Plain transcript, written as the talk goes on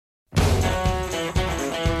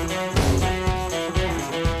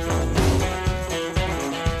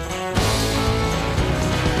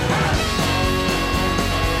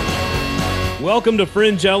Welcome to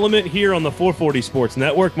Fringe Element here on the 440 Sports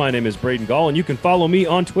Network. My name is Braden Gall, and you can follow me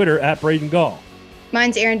on Twitter at Braden Gall.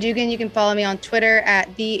 Mine's Aaron Dugan. You can follow me on Twitter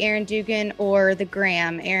at the Aaron Dugan or the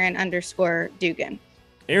Gram, Aaron_Dugan.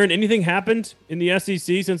 Aaron, anything happened in the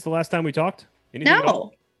SEC since the last time we talked? Anything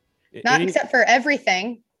no, not except for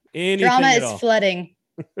everything. Drama is flooding.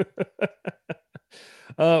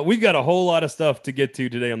 We've got a whole lot of stuff to get to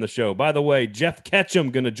today on the show. By the way, Jeff Ketchum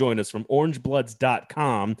going to join us from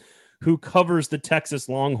orangebloods.com, who covers the Texas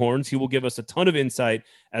Longhorns. He will give us a ton of insight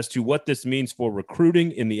as to what this means for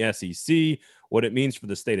recruiting in the SEC, what it means for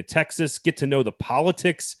the state of Texas, get to know the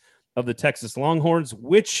politics of the Texas Longhorns,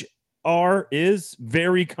 which is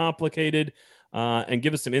very complicated, and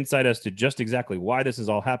give us some insight as to just exactly why this is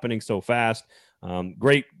all happening so fast.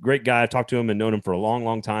 Great guy. I talked to him and known him for a long,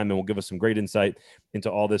 long time, and will give us some great insight into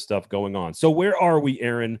all this stuff going on. So where are we,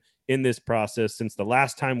 Aaron, in this process since the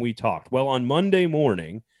last time we talked? Well, on Monday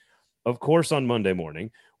morning,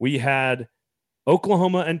 we had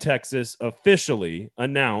Oklahoma and Texas officially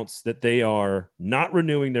announce that they are not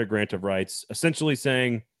renewing their grant of rights, essentially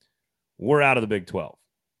saying we're out of the Big 12.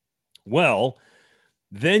 Well,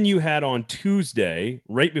 then you had on Tuesday,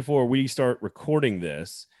 right before we start recording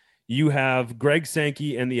this, you have Greg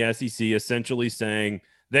Sankey and the SEC essentially saying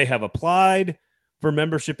they have applied for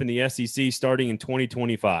membership in the SEC starting in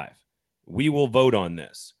 2025. We will vote on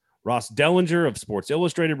this. Ross Dellinger of Sports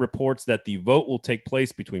Illustrated reports that the vote will take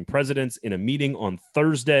place between presidents in a meeting on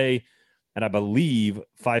Thursday at, I believe,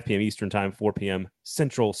 5 p.m. Eastern Time, 4 p.m.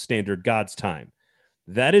 Central Standard God's Time.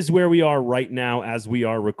 That is where we are right now as we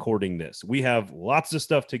are recording this. We have lots of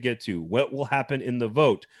stuff to get to. What will happen in the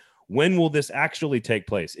vote? When will this actually take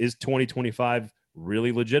place? Is 2025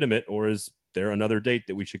 really legitimate, or is there another date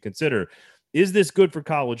that we should consider? Is this good for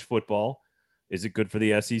college football? Is it good for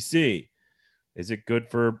the SEC? Is it good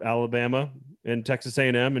for Alabama and Texas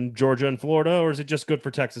A&M and Georgia and Florida, or is it just good for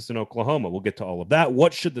Texas and Oklahoma? We'll get to all of that.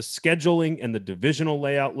 What should the scheduling and the divisional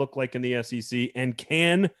layout look like in the SEC? And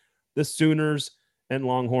can the Sooners and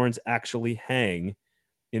Longhorns actually hang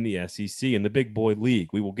in the SEC, in the big boy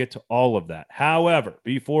league? We will get to all of that. However,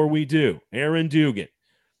 before we do, Aaron Dugan,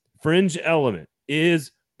 Fringe Element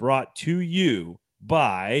is brought to you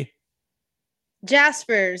by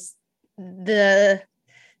Jasper's, the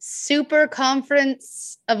super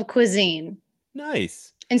conference of cuisine.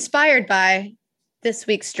 Nice. Inspired by this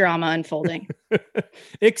week's drama unfolding.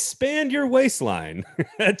 Expand your waistline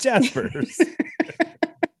at Jasper's.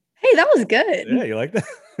 Hey, that was good. Yeah, you like that?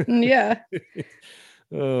 Yeah.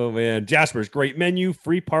 Oh, man. Jasper's, great menu,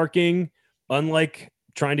 free parking. Unlike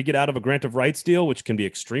trying to get out of a grant of rights deal, which can be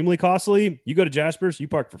extremely costly, you go to Jasper's, you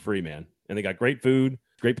park for free, man. And they got great food,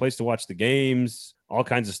 great place to watch the games, all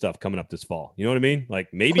kinds of stuff coming up this fall. You know what I mean? Like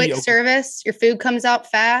maybe quick service, your food comes out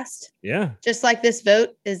fast. Yeah. Just like this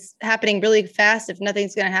vote is happening really fast if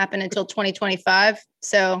nothing's going to happen until 2025.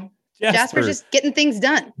 So Jasper's just getting things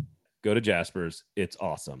done. Go to Jasper's. It's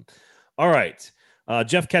awesome. All right.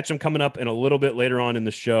 Jeff Ketchum coming up in a little bit later on in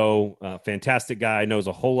the show. Fantastic guy. Knows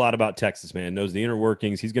a whole lot about Texas, man. Knows the inner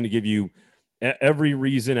workings. He's going to give you every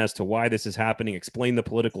reason as to why this is happening, explain the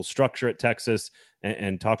political structure at Texas,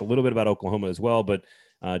 and talk a little bit about Oklahoma as well. But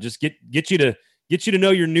just get you to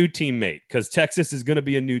know your new teammate, because Texas is going to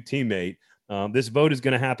be a new teammate. This vote is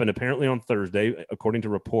going to happen apparently on Thursday, according to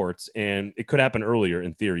reports, and it could happen earlier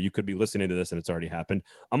in theory. You could be listening to this and it's already happened.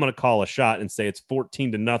 I'm going to call a shot and say it's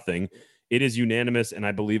 14-0. It is unanimous, and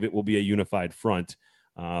I believe it will be a unified front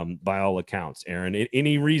by all accounts. Aaron,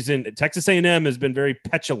 any reason? Texas A&M has been very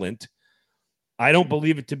petulant. I don't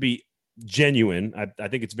believe it to be genuine. I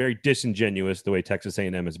think it's very disingenuous the way Texas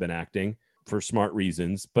A&M has been acting for smart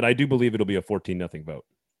reasons, but I do believe it'll be a 14-0 vote.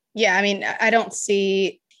 Yeah, I mean, I don't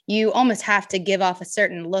see, you almost have to give off a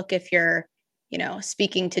certain look if you're,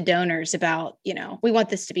 speaking to donors about, we want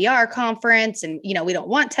this to be our conference and, we don't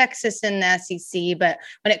want Texas in the SEC. But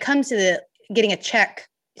when it comes to getting a check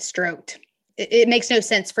stroked, it makes no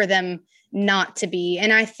sense for them not to be.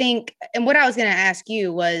 And I think, and what I was going to ask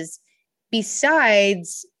you was,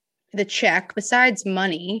 besides the check, besides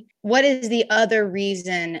money, what is the other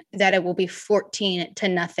reason that it will be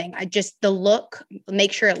 14-0? The look,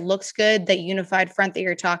 make sure it looks good, that unified front that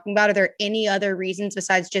you're talking about. Are there any other reasons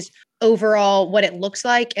besides just overall what it looks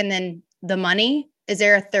like and then the money? Is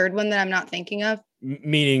there a third one that I'm not thinking of?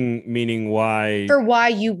 Meaning why? For why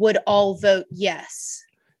you would all vote yes.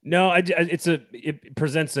 No, it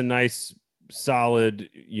presents a nice, solid,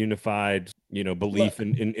 unified, belief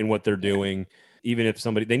in what they're doing. Even if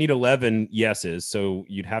they need 11 yeses, so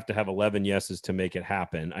you'd have to have 11 yeses to make it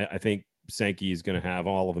happen. I think Sankey is going to have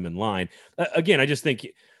all of them in line. Again, I just think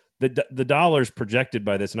the dollars projected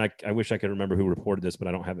by this, and I wish I could remember who reported this, but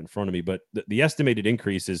I don't have it in front of me. But the estimated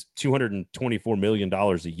increase is $224 million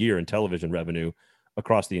a year in television revenue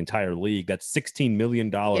across the entire league. That's $16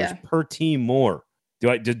 million per team more.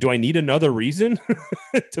 Do I need another reason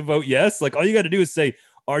to vote yes? Like, all you got to do is say,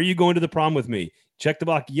 are you going to the prom with me? Check the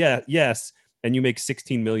box. Yeah, yes. And you make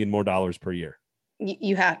 $16 million more per year.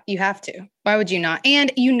 You have to. Why would you not?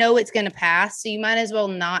 And it's going to pass. So you might as well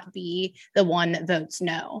not be the one that votes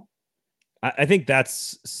no. I think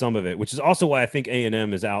that's some of it, which is also why I think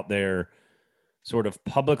A&M is out there sort of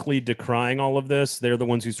publicly decrying all of this. They're the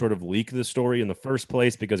ones who sort of leaked the story in the first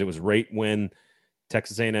place, because it was right when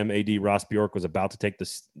Texas A&M AD Ross Bjork was about to take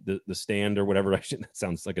the stand or whatever. That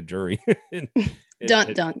sounds like a jury.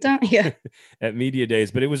 Dun. Yeah. At media days.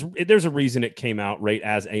 But there's a reason it came out right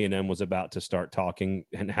as A&M was about to start talking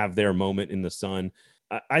and have their moment in the sun.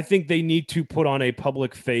 I think they need to put on a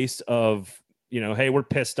public face of, hey, we're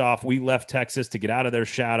pissed off. We left Texas to get out of their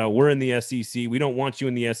shadow. We're in the SEC. We don't want you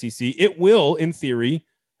in the SEC. It will, in theory,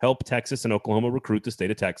 help Texas and Oklahoma recruit the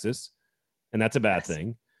state of Texas. And that's a bad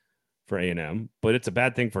thing for A&M, but it's a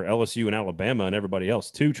bad thing for LSU and Alabama and everybody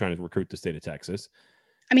else too, trying to recruit the state of Texas.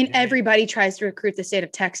 I mean, everybody tries to recruit the state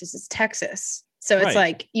of Texas. It's Texas. So it's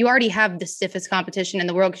like, you already have the stiffest competition in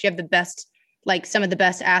the world because you have the best, like some of the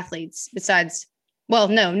best athletes besides, well,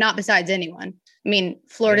 no, not besides anyone. I mean,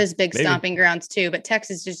 Florida's big stomping grounds too, but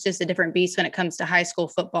Texas is just a different beast when it comes to high school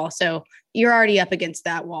football. So you're already up against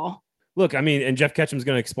that wall. Look, I mean, and Jeff Ketchum's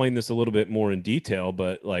going to explain this a little bit more in detail,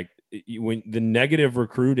 but like when the negative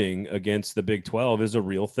recruiting against the Big 12 is a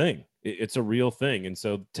real thing. It's a real thing. And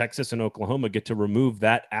so Texas and Oklahoma get to remove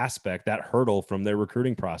that aspect, that hurdle from their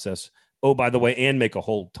recruiting process. Oh, by the way, and make a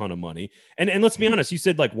whole ton of money. And let's be honest, you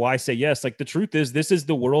said like, why say yes? Like the truth is this is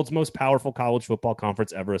the world's most powerful college football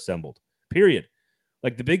conference ever assembled, period.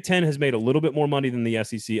 Like the Big 10 has made a little bit more money than the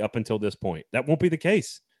SEC up until this point. That won't be the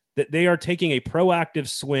case. That they are taking a proactive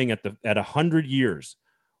swing at 100 years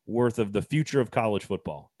worth of the future of college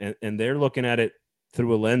football. And they're looking at it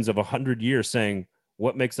through a lens of 100 years saying,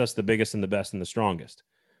 what makes us the biggest and the best and the strongest?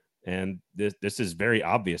 And this is very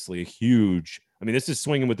obviously a huge, I mean, this is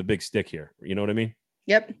swinging with the big stick here. You know what I mean?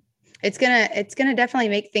 Yep. It's gonna definitely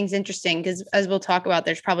make things interesting because as we'll talk about,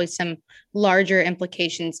 there's probably some larger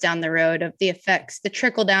implications down the road of the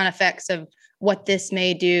trickle down effects of what this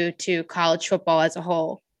may do to college football as a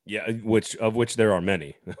whole. Yeah. Which there are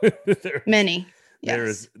many. Many.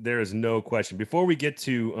 Yes. There is no question. Before we get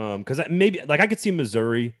to, because maybe like I could see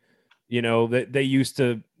Missouri, they used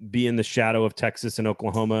to be in the shadow of Texas and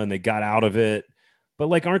Oklahoma and they got out of it. But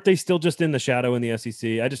like, aren't they still just in the shadow in the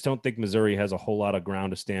SEC? I just don't think Missouri has a whole lot of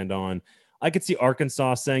ground to stand on. I could see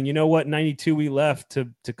Arkansas saying, you know what, 92 we left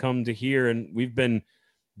to come to here, and we've been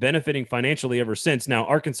benefiting financially ever since. Now,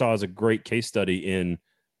 Arkansas is a great case study in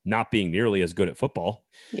not being nearly as good at football.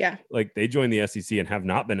 Yeah. Like they joined the SEC and have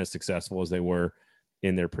not been as successful as they were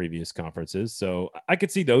in their previous conferences. So I could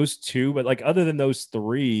see those two, but like other than those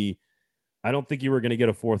three, I don't think you were going to get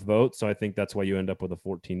a fourth vote. So I think that's why you end up with a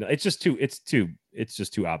 14. It's just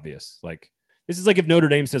too obvious. Like this is like if Notre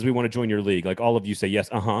Dame says we want to join your league, like all of you say yes.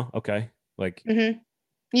 Okay. Like,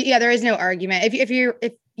 yeah, there is no argument. If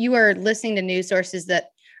you are listening to news sources that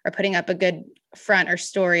are putting up a good front or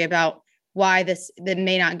story about why that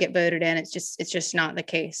may not get voted in, it's just not the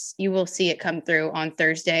case. You will see it come through on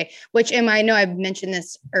Thursday, which I know I've mentioned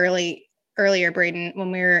this earlier, Braden, when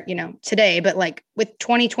we were, today, but like with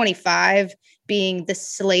 2025 being the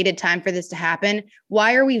slated time for this to happen,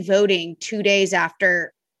 why are we voting 2 days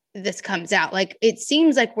after this comes out? Like, it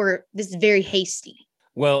seems like this is very hasty.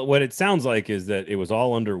 Well, what it sounds like is that it was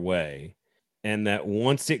all underway and that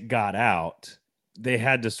once it got out, they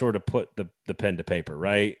had to sort of put the pen to paper,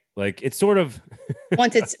 right? Like it's sort of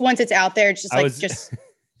once it's out there, it's just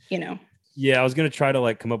Yeah, I was going to try to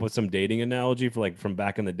like come up with some dating analogy for like from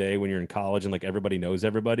back in the day when you're in college and like everybody knows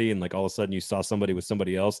everybody and like all of a sudden you saw somebody with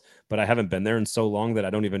somebody else, but I haven't been there in so long that I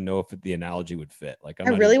don't even know if the analogy would fit. Like I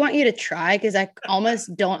really want you to try because I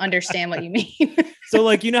almost don't understand what you mean. So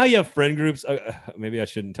like, how you have friend groups, maybe I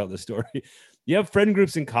shouldn't tell this story. You have friend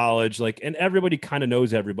groups in college, like, and everybody kind of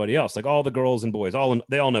knows everybody else, like all the girls and boys,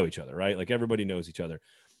 they all know each other, right? Like everybody knows each other.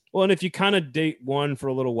 Well, and if you kind of date one for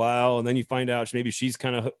a little while and then you find out maybe she's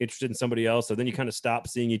kind of interested in somebody else, so then you kind of stop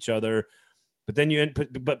seeing each other, but then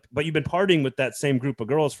but you've been partying with that same group of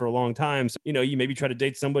girls for a long time. So, you maybe try to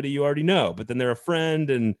date somebody you already know, but then they're a friend.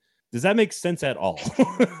 And does that make sense at all?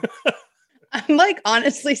 I'm like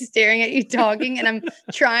honestly staring at you talking and I'm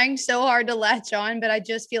trying so hard to latch on, but I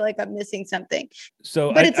just feel like I'm missing something.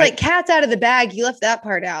 So, but it's like cat's out of the bag. You left that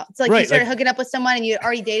part out. It's like you started hooking up with someone and you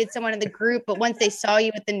already dated someone in the group, but once they saw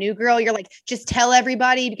you with the new girl, you're like, just tell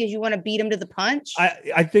everybody because you want to beat them to the punch.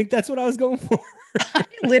 I think that's what I was going for. I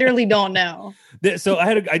literally don't know. So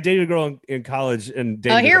I dated a girl in college and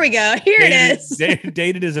dated. Oh, here we go. Here it is.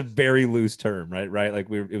 Dated is a very loose term, right? Like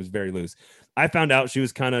it was very loose. I found out she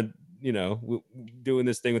was kind of, doing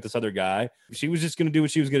this thing with this other guy. She was just going to do what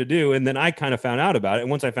she was going to do. And then I kind of found out about it. And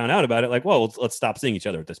once I found out about it, like, well, let's stop seeing each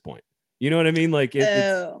other at this point. You know what I mean? Like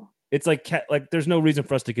it's like there's no reason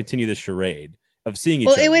for us to continue this charade of seeing each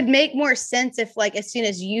other. Well, it would make more sense if like, as soon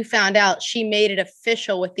as you found out, she made it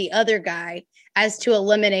official with the other guy as to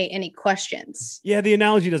eliminate any questions. Yeah. The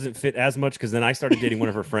analogy doesn't fit as much because then I started dating one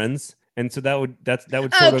of her friends. And so that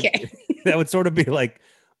would sort of be like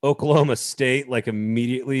Oklahoma State, like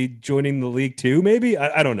immediately joining the league too, maybe.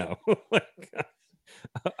 I don't know.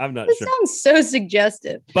 I'm not sure. Sounds so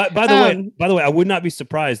suggestive. But by the way, I would not be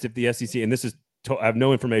surprised if the SEC, and this is, I have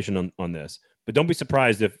no information on this, but don't be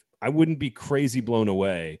surprised if I wouldn't be crazy blown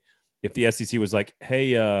away if the SEC was like,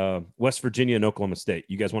 hey, West Virginia and Oklahoma State,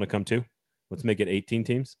 you guys want to come too? Let's make it 18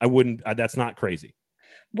 teams. I wouldn't. That's not crazy.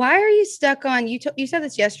 Why are you stuck on, you said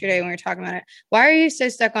this yesterday when we were talking about it. Why are you so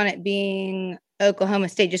stuck on it being Oklahoma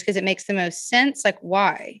State? Just because it makes the most sense? Like,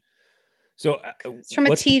 why? So from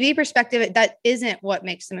a TV perspective, that isn't what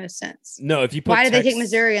makes the most sense. No, if you put why did they take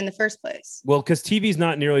Missouri in the first place? Well, because TV is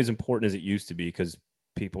not nearly as important as it used to be because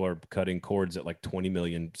people are cutting cords at like 20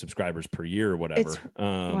 million subscribers per year or whatever.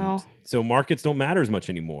 So markets don't matter as much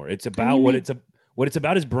anymore. It's about what it's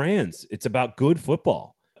about is brands. It's about good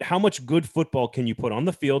football. How much good football can you put on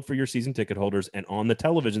the field for your season ticket holders and on the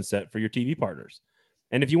television set for your TV partners?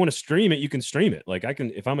 And if you want to stream it, you can stream it. Like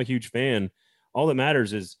if I'm a huge fan, all that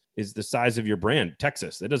matters is the size of your brand.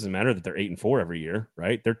 Texas. It doesn't matter that they're 8-4 every year,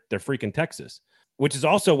 right? They're freaking Texas, which is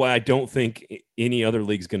also why I don't think any other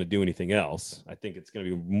league's going to do anything else. I think it's going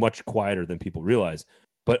to be much quieter than people realize.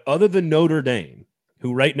 But other than Notre Dame,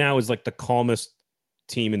 who right now is like the calmest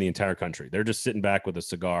team in the entire country, they're just sitting back with a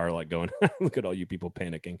cigar, like going, look at all you people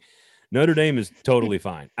panicking. Notre Dame is totally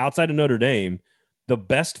fine. Outside of Notre Dame, the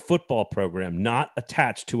best football program not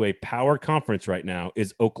attached to a power conference right now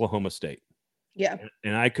is Oklahoma State. Yeah.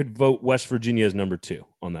 And I could vote West Virginia as number 2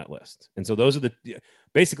 on that list. And so those are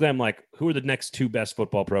basically I'm like, who are the next 2 best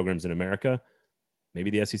football programs in America? Maybe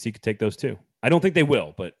the SEC could take those 2. I don't think they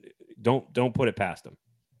will, but don't put it past them.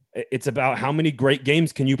 It's about how many great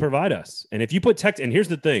games can you provide us? And if you put Texas, and here's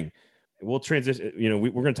the thing, we'll transition, we're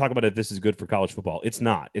going to talk about if this is good for college football. It's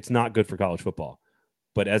not good for college football.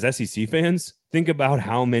 But as SEC fans, think about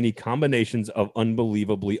how many combinations of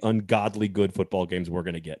unbelievably ungodly good football games we're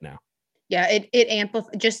going to get now. Yeah, it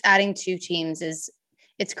amplifies. Just adding 2 teams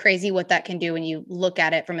it's crazy what that can do when you look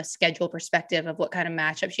at it from a schedule perspective of what kind of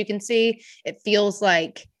matchups you can see. It feels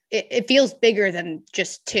like it feels bigger than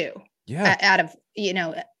just 2. Yeah.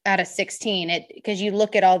 Out of 16, because you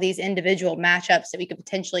look at all these individual matchups that we could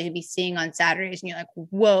potentially be seeing on Saturdays, and you're like,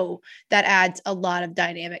 whoa, that adds a lot of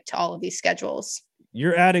dynamic to all of these schedules.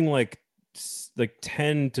 You're adding like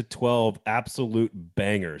 10 to 12 absolute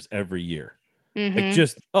bangers every year. Mm-hmm. Like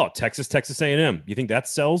just Texas A&M. You think that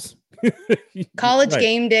sells? College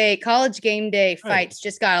game day fights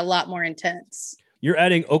just got a lot more intense. You're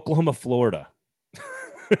adding Oklahoma, Florida.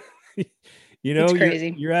 It's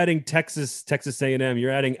crazy. You're adding Texas A&M.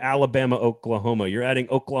 You're adding Alabama, Oklahoma. You're adding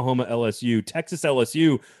Oklahoma, LSU. Texas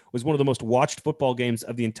LSU was one of the most watched football games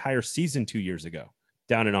of the entire season 2 years ago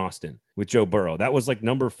down in Austin with Joe Burrow. That was like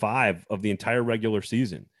number 5 of the entire regular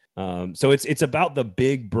season. So it's about the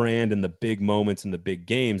big brand and the big moments and the big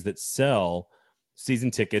games that sell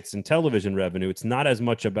season tickets and television revenue. It's not as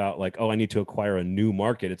much about like, I need to acquire a new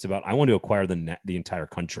market. It's about, I want to acquire the entire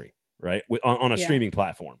country, right? On a streaming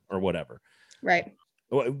platform or whatever. Right.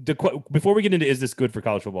 Before we get into, is this good for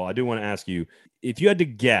college football? I do want to ask you, if you had to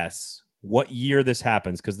guess what year this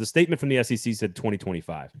happens, because the statement from the SEC said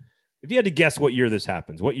 2025. If you had to guess what year this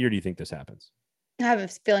happens, what year do you think this happens? I have a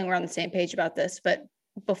feeling we're on the same page about this, but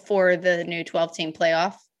before the new 12-team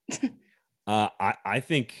playoff. I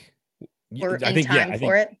think we're in time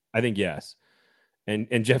for it. I think yes.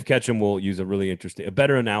 And Jeff Ketchum will use a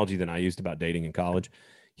better analogy than I used about dating in college.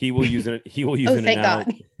 He will use an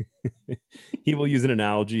analogy. He will use an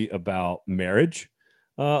analogy about marriage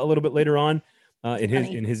a little bit later on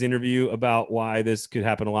in his interview about why this could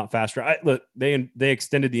happen a lot faster. Look, they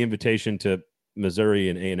extended the invitation to Missouri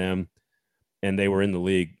and A&M, and they were in the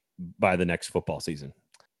league by the next football season.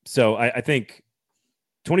 So I think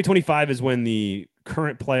 2025 is when the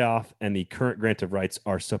current playoff and the current grant of rights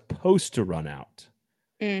are supposed to run out,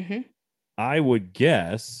 I would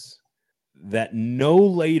guess that no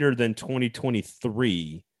later than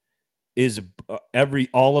 2023 is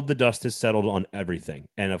all of the dust has settled on everything.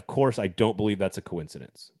 And of course, I don't believe that's a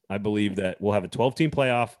coincidence. I believe that we'll have a 12-team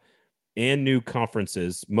playoff and new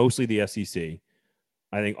conferences, mostly the SEC.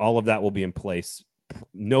 I think all of that will be in place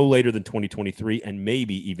no later than 2023 and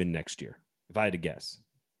maybe even next year, if I had to guess.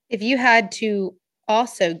 If you had to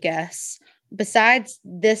also guess, besides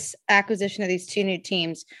this acquisition of these two new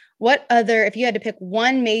teams, what other, if you had to pick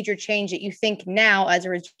one major change that you think now as a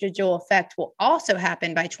residual effect will also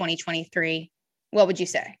happen by 2023, what would you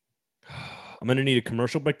say? I'm going to need a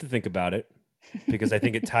commercial break to think about it because I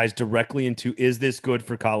think it ties directly into, is this good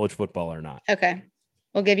for college football or not? Okay.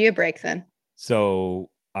 We'll give you a break then.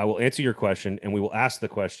 So I will answer your question and we will ask the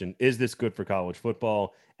question, is this good for college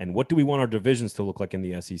football? And what do we want our divisions to look like in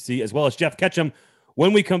the SEC, as well as Jeff Ketchum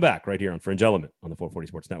when we come back right here on Fringe Element on the 440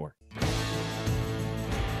 Sports Network.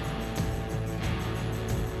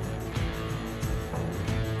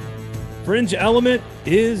 Fringe Element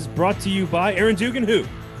is brought to you by Aaron Dugan, who?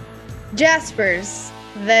 Jaspers,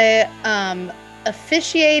 the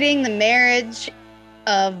officiating the marriage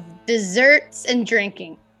of desserts and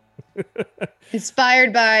drinking.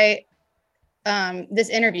 Inspired by this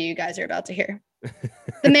interview you guys are about to hear.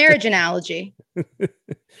 The marriage analogy.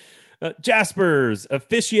 Jaspers,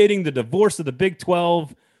 officiating the divorce of the Big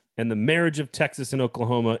 12 and the marriage of Texas and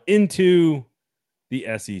Oklahoma into the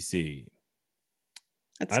SEC.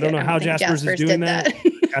 I don't know how Jaspers is doing that.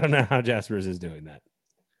 I don't know how Jaspers is doing that.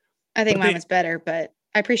 I think mine was better, but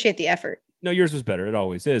I appreciate the effort. No, yours was better. It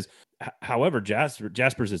always is. However,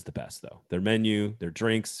 Jaspers is the best, though. Their menu, their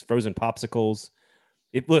drinks, frozen popsicles.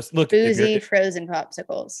 Look, boozy frozen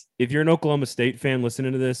popsicles. If you're an Oklahoma State fan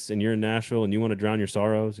listening to this and you're in Nashville and you want to drown your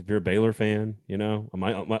sorrows, if you're a Baylor fan, you know,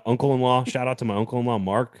 my uncle-in-law, shout out to my uncle-in-law,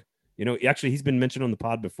 Mark. You know, actually, he's been mentioned on the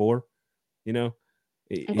pod before, you know.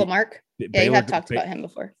 Uncle Mark? Yeah, you have talked about him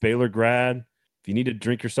before. Baylor grad. If you need to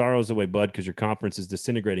drink your sorrows away, bud, because your conference is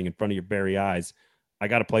disintegrating in front of your very eyes, I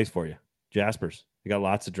got a place for you. Jaspers. They got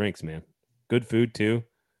lots of drinks, man. Good food, too.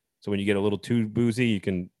 So when you get a little too boozy, you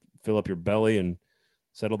can fill up your belly and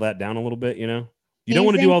settle that down a little bit, you know? You don't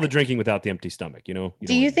want to do all the drinking without the empty stomach, you know?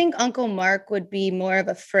 Do you think Uncle Mark would be more of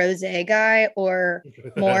a frosé guy or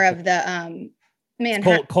more of the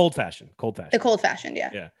cold fashioned? The cold fashioned, yeah.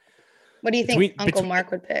 Yeah. What do you think Uncle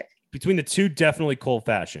Mark would pick? Between the two, definitely cold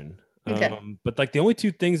fashioned. Okay. But like the only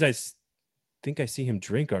two things I think I see him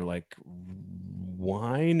drink are like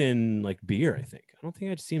wine and like beer, I think. I don't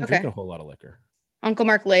think I'd see him drink a whole lot of liquor. Uncle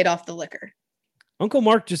Mark laid off the liquor. Uncle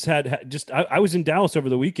Mark just I was in Dallas over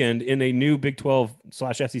the weekend in a new Big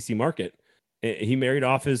 12/SEC market. He married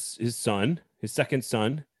off his son, his second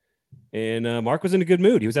son, and Mark was in a good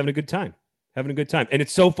mood. He was having a good time. And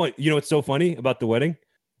it's so fun. You know what's so funny about the wedding?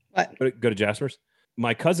 What? Go to Jaspers.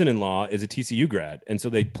 My cousin-in-law is a TCU grad, and so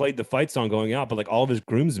they played the fight song going out, but like all of his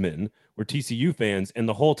groomsmen were TCU fans, and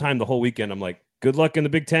the whole weekend, I'm like, good luck in the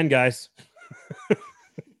Big Ten, guys.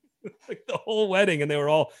 Like the whole wedding, and they were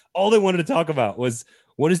all they wanted to talk about was,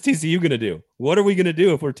 what is TCU going to do? What are we going to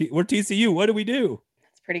do if we're TCU? What do we do?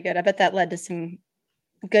 That's pretty good. I bet that led to some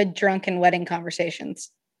good drunken wedding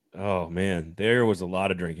conversations. Oh, man. There was a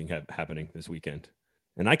lot of drinking happening this weekend,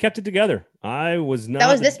 and I kept it together. I was not.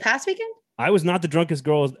 That was this past weekend? I was not the drunkest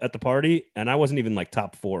girl at the party, and I wasn't even like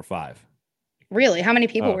top 4 or 5. Really? How many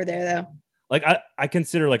people were there, though? Like, I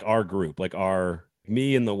consider like our group, like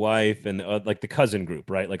me and the wife and like the cousin group,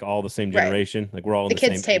 right? Like all the same generation. Right. Like we're all in the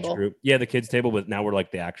kids same table. Age group. Yeah, the kids table, but now we're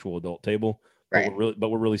like the actual adult table. Right. But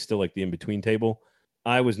we're really still like the in-between table.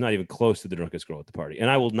 I was not even close to the drunkest girl at the party. And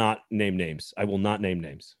I will not name names. I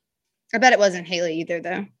bet it wasn't Haley either,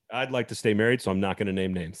 though. I'd like to stay married, so I'm not going to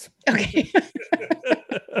name names. Okay.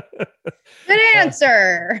 Good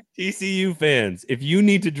answer. TCU fans, if you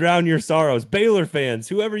need to drown your sorrows, Baylor fans,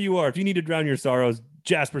 whoever you are, if you need to drown your sorrows,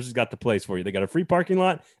 Jaspers has got the place for you. They got a free parking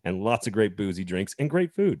lot and lots of great boozy drinks and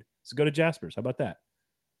great food. So go to Jaspers. How about that?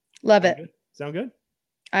 Love it. Sound good?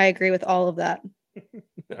 I agree with all of that.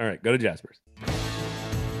 All right, go to Jaspers.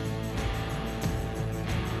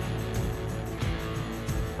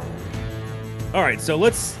 All right, so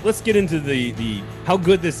let's get into the how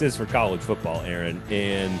good this is for college football, Aaron.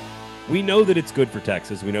 And we know that it's good for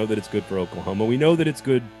Texas. We know that it's good for Oklahoma. We know that it's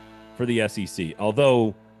good for the SEC.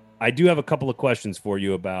 Although I do have a couple of questions for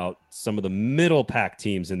you about some of the middle pack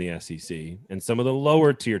teams in the SEC and some of the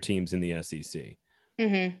lower tier teams in the SEC.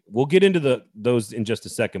 Mm-hmm. We'll get into those in just a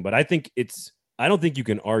second, but I don't think you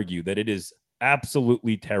can argue that it is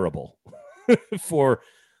absolutely terrible for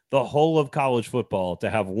the whole of college football to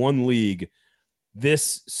have one league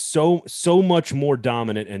this so much more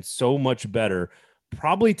dominant and so much better,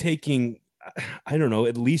 probably taking, I don't know,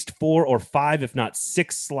 at least 4 or 5, if not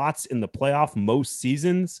 6 slots in the playoff most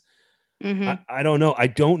seasons. Mm-hmm. I don't know. I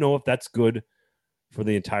don't know if that's good for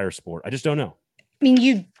the entire sport. I just don't know. I mean,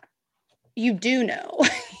 you do know.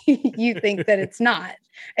 You think that it's not,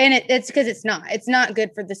 and it's because it's not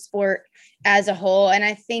good for the sport as a whole. And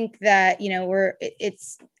I think that,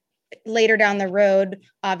 it's later down the road,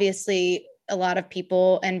 obviously a lot of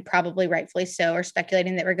people, and probably rightfully so, are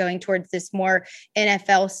speculating that we're going towards this more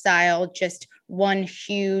NFL style, just one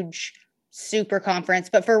huge super conference.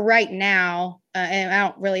 But for right now, and I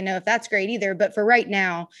don't really know if that's great either, but for right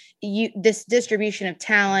now, this distribution of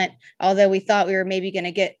talent, although we thought we were maybe going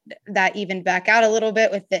to get that even back out a little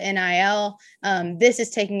bit with the NIL, this is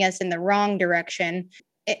taking us in the wrong direction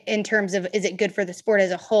in terms of, is it good for the sport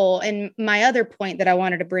as a whole? And my other point that I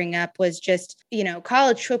wanted to bring up was just,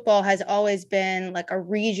 college football has always been like a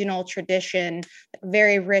regional tradition,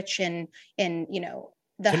 very rich in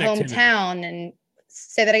the hometown. And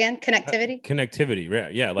say that again,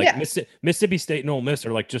 connectivity. Yeah. Like Mississippi State and Ole Miss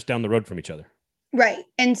are like just down the road from each other. Right.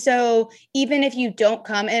 And so even if you don't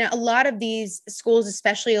come, and a lot of these schools,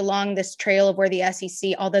 especially along this trail of where the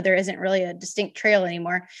SEC, although there isn't really a distinct trail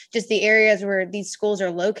anymore, just the areas where these schools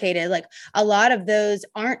are located, like a lot of those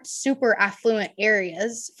aren't super affluent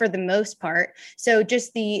areas for the most part. So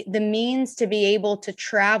just the means to be able to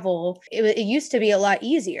travel, it used to be a lot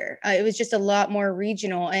easier. It was just a lot more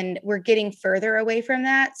regional, and we're getting further away from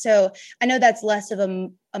that. So I know that's less of a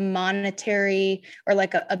monetary or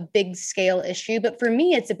like a big scale issue. But for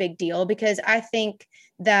me, it's a big deal because I think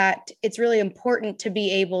that it's really important to be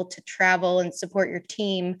able to travel and support your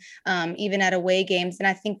team, even at away games. And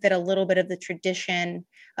I think that a little bit of the tradition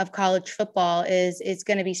of college football is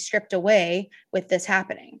going to be stripped away with this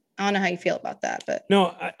happening. I don't know how you feel about that, but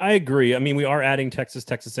no, I agree. I mean, we are adding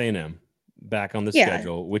Texas A&M back on the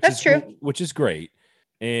schedule, which is true. Which is great.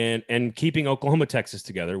 And keeping Oklahoma, Texas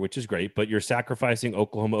together, which is great, but you're sacrificing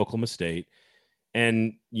Oklahoma State.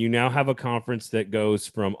 And you now have a conference that goes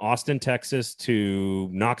from Austin, Texas to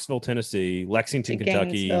Knoxville, Tennessee, Lexington,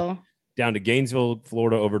 Kentucky, down to Gainesville,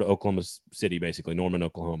 Florida, over to Oklahoma City, basically Norman,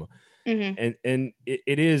 Oklahoma. Mm-hmm. And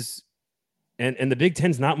it is, and the Big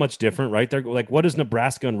Ten's not much different, right? They're like, what does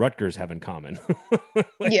Nebraska and Rutgers have in common?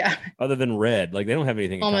 Other than red, like they don't have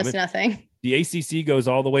anything in almost common. Nothing. The ACC goes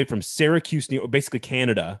all the way from Syracuse, basically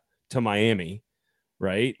Canada, to Miami,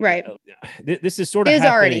 right? Right. This is sort of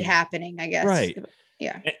already happening, I guess. Right.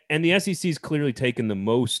 Yeah. And the SEC is clearly taken the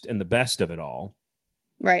most and the best of it all.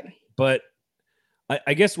 Right. But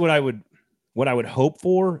I guess what I would hope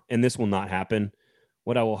for, and this will not happen,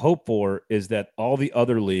 what I will hope for is that all the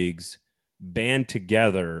other leagues band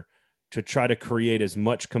together to try to create as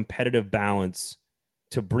much competitive balance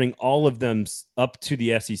to bring all of them up to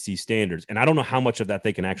the SEC standards. And I don't know how much of that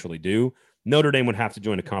they can actually do. Notre Dame would have to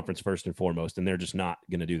join a conference first and foremost, and they're just not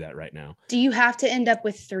going to do that right now. Do you have to end up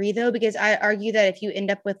with 3 though? Because I argue that if you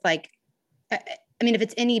end up with if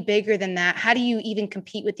it's any bigger than that, how do you even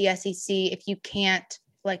compete with the SEC if you can't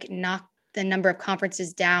knock the number of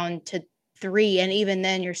conferences down to 3? And even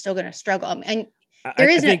then you're still going to struggle. And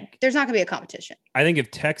there's not going to be a competition. I think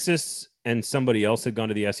if Texas and somebody else had gone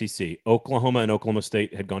to the SEC, Oklahoma and Oklahoma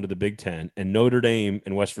State had gone to the Big Ten, and Notre Dame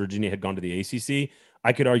and West Virginia had gone to the ACC,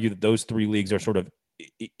 I could argue that those 3 leagues are sort of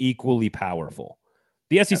equally powerful.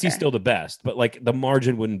 The SEC is still the best, but the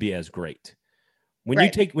margin wouldn't be as great. When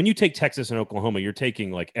you take Texas and Oklahoma, you're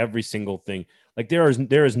taking every single thing. There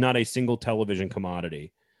is not a single television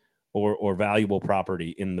commodity or valuable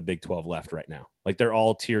property in the Big 12 left right now. They're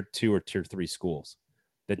all tier 2 or tier 3 schools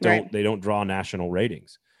that they don't draw national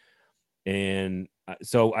ratings. And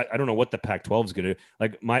so I don't know what the Pac-12 is going to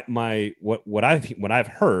what I've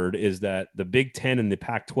heard is that the Big 10 and the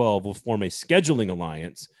Pac-12 will form a scheduling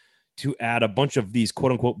alliance to add a bunch of these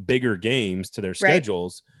quote unquote bigger games to their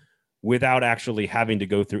schedules without actually having to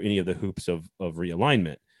go through any of the hoops of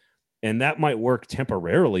realignment. And that might work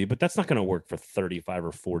temporarily, but that's not going to work for 35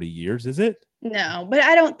 or 40 years, is it? No, but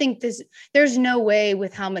I don't think there's no way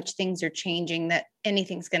with how much things are changing that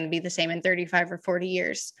anything's going to be the same in 35 or 40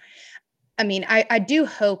 years. I mean, I do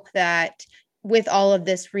hope that with all of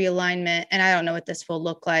this realignment, and I don't know what this will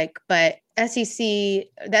look like, but the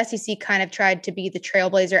SEC kind of tried to be the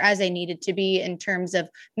trailblazer as they needed to be in terms of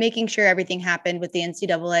making sure everything happened with the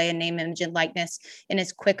NCAA and name, image, and likeness in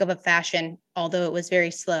as quick of a fashion, although it was very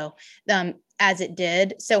slow. as it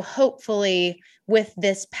did. So hopefully with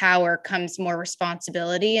this power comes more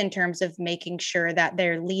responsibility in terms of making sure that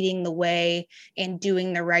they're leading the way and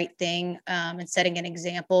doing the right thing, and setting an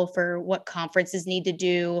example for what conferences need to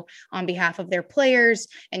do on behalf of their players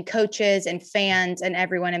and coaches and fans and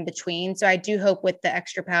everyone in between. So I do hope with the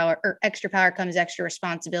extra power comes extra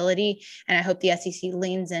responsibility. And I hope the SEC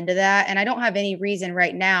leans into that. And I don't have any reason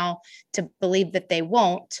right now to believe that they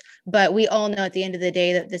won't, but we all know at the end of the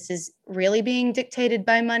day that this is really being dictated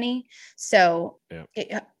by money. So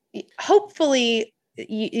hopefully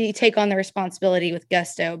you take on the responsibility with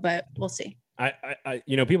gusto, but we'll see. I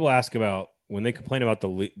people ask about when they complain about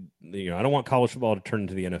I don't want college football to turn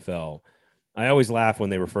into the NFL. I always laugh when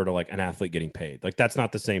they refer to like an athlete getting paid. Like that's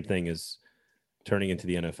not the same thing as turning into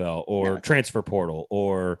the NFL or transfer portal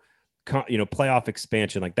or playoff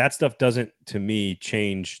expansion. Like that stuff doesn't, to me,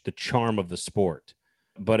 change the charm of the sport.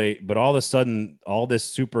 But all of a sudden, all this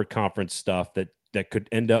super conference stuff that could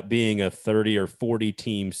end up being a 30 or 40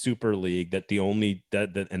 team super league and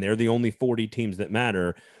they're the only 40 teams that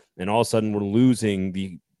matter. And all of a sudden we're losing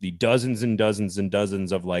the dozens and dozens and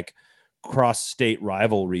dozens of like cross state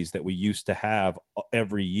rivalries that we used to have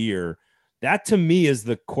every year. That to me is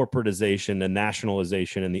the corporatization, the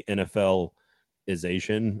nationalization, and the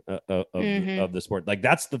NFLization of the sport. Like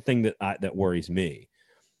that's the thing that worries me.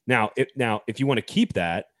 Now, if you want to keep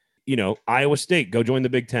that, Iowa State, go join the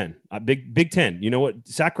Big Ten. Big Ten. You know what?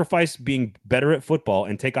 Sacrifice being better at football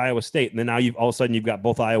and take Iowa State, and then now all of a sudden you've got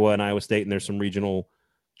both Iowa and Iowa State, and there's some regional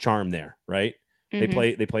charm there, right?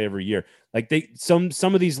 Mm-hmm. They play every year. Like some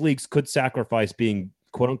of these leagues could sacrifice being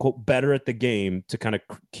quote unquote better at the game to kind of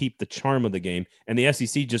keep the charm of the game, and the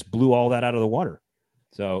SEC just blew all that out of the water.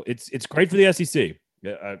 So it's great for the SEC.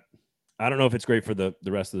 I don't know if it's great for the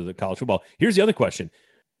rest of the college football. Here's the other question.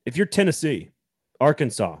 If you're Tennessee,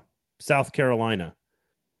 Arkansas, South Carolina,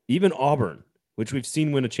 even Auburn, which we've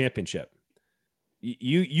seen win a championship,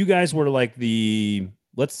 you guys were like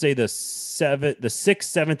let's say the 6th,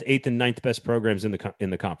 7th, 8th, and 9th best programs in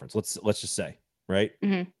the conference. Let's just say, right?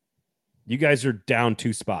 Mm-hmm. You guys are down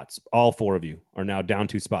 2 spots. All 4 of you are now down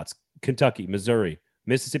 2 spots. Kentucky, Missouri,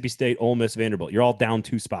 Mississippi State, Ole Miss, Vanderbilt. You're all down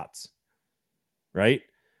 2 spots, right?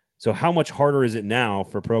 So how much harder is it now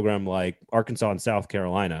for a program like Arkansas and South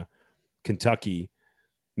Carolina, Kentucky,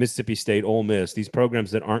 Mississippi State, Ole Miss, these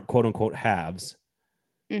programs that aren't quote unquote halves,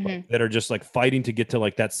 that are just like fighting to get to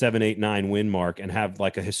like that 7, 8, 9 win mark and have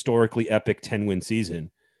like a historically epic 10-win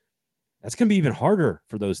season? That's going to be even harder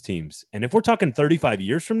for those teams. And if we're talking 35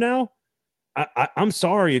 years from now, I'm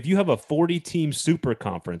sorry, if you have a 40-team super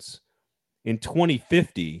conference in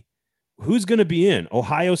 2050, who's going to be in?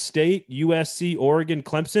 Ohio State, USC, Oregon,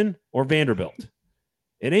 Clemson, or Vanderbilt?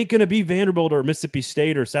 It ain't going to be Vanderbilt or Mississippi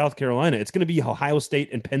State or South Carolina. It's going to be Ohio State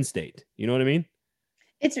and Penn State. You know what I mean?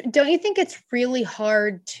 Don't you think it's really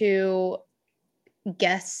hard to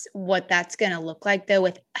guess what that's going to look like though,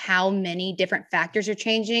 with how many different factors are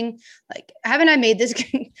changing? Like, haven't I made this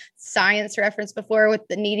science reference before with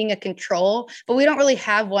the needing a control, but we don't really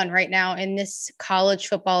have one right now in this college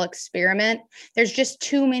football experiment. There's just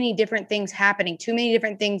too many different things happening, too many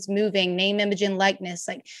different things moving, name, image, and likeness.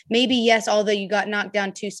 Like maybe, yes, although you got knocked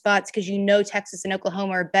down 2 spots because Texas and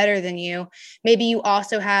Oklahoma are better than you, maybe you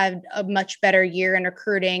also had a much better year in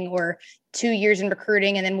recruiting or 2 years in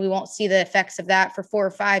recruiting, and then we won't see the effects of that for 4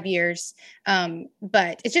 or 5 years.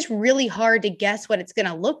 But it's just really hard to guess what it's going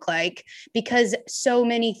to look like because so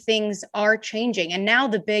many things are changing. And now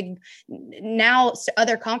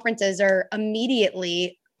other conferences are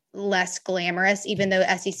immediately less glamorous, even though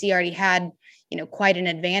SEC already had, quite an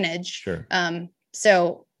advantage. Sure.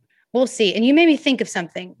 So we'll see. And you made me think of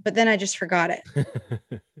something, but then I just forgot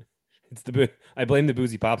it. I blame the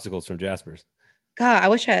boozy popsicles from Jasper's. God, I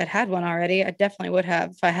wish I had one already. I definitely would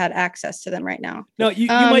have if I had access to them right now. No, you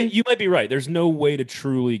might be right. There's no way to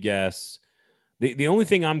truly guess. The only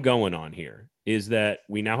thing I'm going on here is that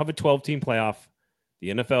we now have a 12-team playoff. The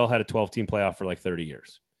NFL had a 12-team playoff for like 30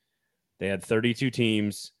 years. They had 32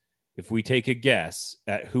 teams. If we take a guess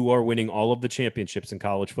at who are winning all of the championships in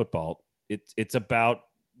college football, it's about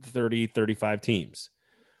 30, 35 teams.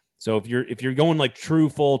 So if you're going like true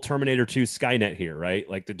full Terminator 2 Skynet here, right?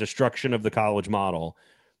 Like the destruction of the college model,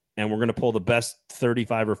 and we're going to pull the best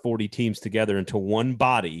 35 or 40 teams together into one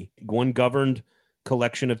body, one governed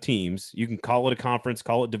collection of teams. You can call it a conference,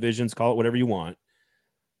 call it divisions, call it whatever you want.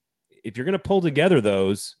 If you're going to pull together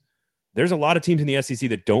those, there's a lot of teams in the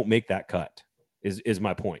SEC that don't make that cut, is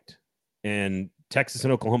my point. And Texas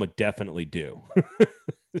and Oklahoma definitely do.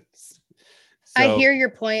 So, I hear your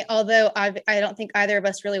point, although I don't think either of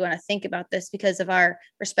us really want to think about this because of our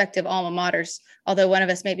respective alma maters, although one of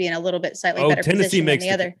us may be in a little bit slightly better position than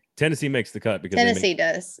the other. Tennessee makes the cut because Tennessee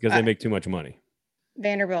does they make too much money.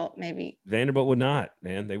 Vanderbilt, maybe. Vanderbilt would not,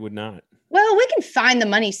 man. They would not. Well, we can find the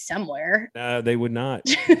money somewhere. They would not.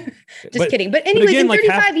 Just kidding. But anyways, in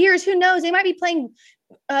 35 years, who knows? They might be playing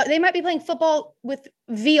football with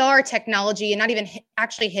VR technology and not even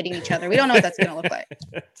actually hitting each other. We don't know what that's going to look like.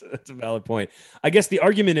 That's a valid point. I guess the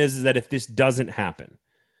argument is that if this doesn't happen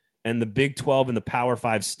and the Big 12 and the Power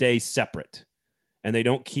 5 stay separate and they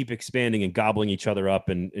don't keep expanding and gobbling each other up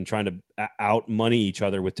and trying to out money each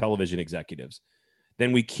other with television executives,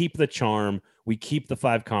 then we keep the charm, we keep the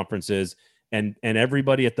 5 conferences, and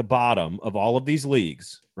everybody at the bottom of all of these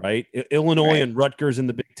leagues, right? Illinois and Rutgers in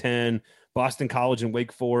the Big 10, Boston College and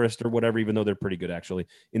Wake Forest or whatever, even though they're pretty good actually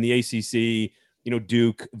in the ACC,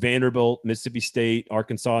 Duke, Vanderbilt, Mississippi State,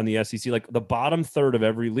 Arkansas in the SEC, like the bottom third of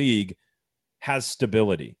every league has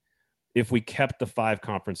stability if we kept the 5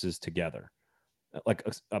 conferences together, like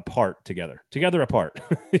apart.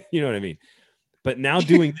 You know what I mean? But now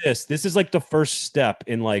doing this is like the first step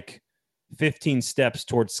in like 15 steps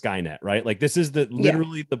towards Skynet, right? Like this is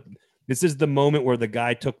this is the moment where the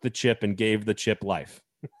guy took the chip and gave the chip life.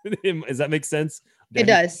 Does that make sense? It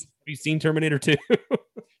does. Have you seen Terminator 2?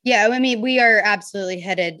 Yeah, I mean, we are absolutely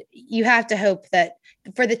headed. You have to hope that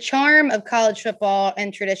for the charm of college football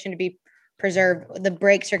and tradition to be preserved, the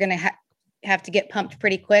brakes are going to have to get pumped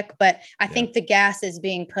pretty quick. But I think the gas is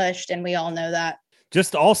being pushed, and we all know that.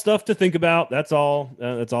 Just all stuff to think about. That's all.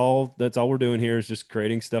 That's all we're doing here is just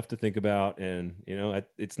creating stuff to think about. And,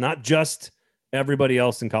 it's not just everybody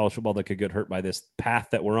else in college football that could get hurt by this path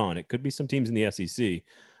that we're on. It could be some teams in the SEC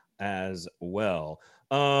as well.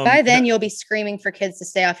 By then you'll be screaming for kids to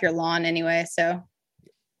stay off your lawn anyway. So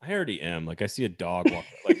I already am. Like I see a dog walk,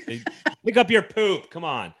 like hey, pick up your poop. Come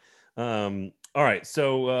on. All right.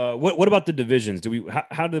 So what about the divisions?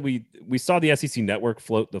 How did we saw the SEC network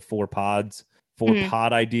float the 4 pods,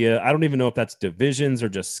 pod idea. I don't even know if that's divisions or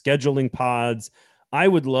just scheduling pods. I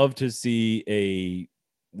would love to see a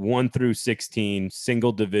 1 through 16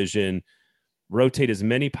 single division, rotate as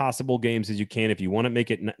many possible games as you can. If you want to make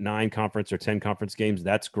it 9 conference or 10 conference games,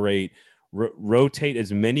 that's great. Rotate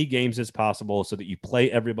as many games as possible so that you play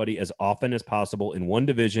everybody as often as possible in one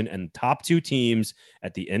division, and top 2 teams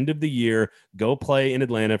at the end of the year go play in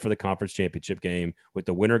Atlanta for the conference championship game with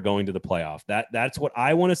the winner going to the playoff. That's what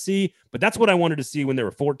I want to see, but that's what I wanted to see when there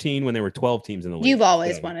were 14, when there were 12 teams in the league. You've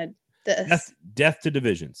always wanted this. Death to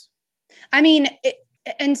divisions. I mean,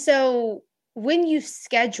 and so when you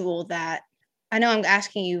schedule that, I know I'm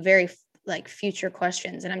asking you very like future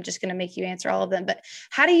questions and I'm just going to make you answer all of them, but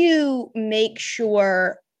how do you make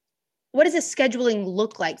sure, what does the scheduling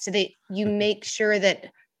look like so that you make sure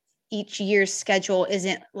that each year's schedule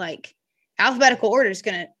isn't like alphabetical order is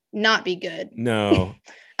going to not be good? No.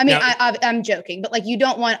 I mean, I'm joking, but like you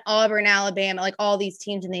don't want Auburn, Alabama, like all these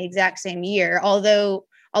teams in the exact same year, although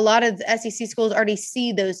a lot of the SEC schools already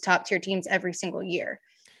see those top tier teams every single year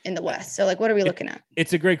in the West. So like, what are we looking at?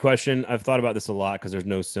 It's a great question. I've thought about this a lot because there's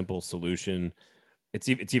no simple solution. It's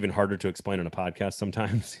even harder to explain on a podcast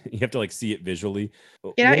sometimes. You have to like see it visually.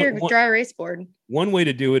 Get out your dry erase board. One way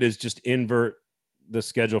to do it is just invert the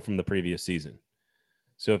schedule from the previous season.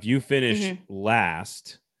 So if you finish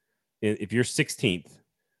last, if you're 16th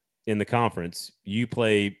in the conference, you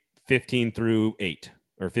play 15 through 8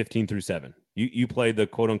 or 15 through 7. You play the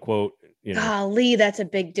quote unquote, Golly, that's a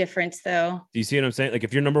big difference though. Do you see what I'm saying? Like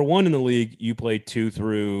if you're number 1 in the league, you play 2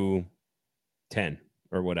 through 10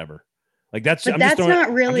 or whatever. Like that's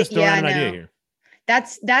not really an idea here.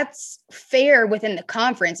 That's fair within the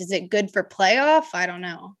conference. Is it good for playoff? I don't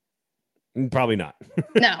know. Probably not.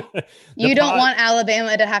 No, you don't want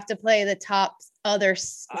Alabama to have to play the top other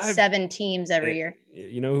 7 teams every year.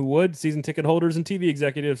 You know who would? Season ticket holders and TV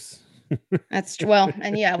executives. That's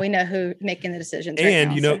and yeah, we know who making the decisions.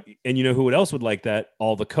 And you know who else would like that?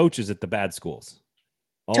 All the coaches at the bad schools.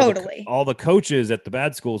 All the coaches at the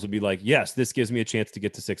bad schools would be like, yes, this gives me a chance to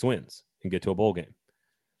get to 6 wins and get to a bowl game.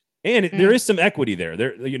 And there is some equity there.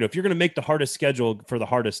 If you're going to make the hardest schedule for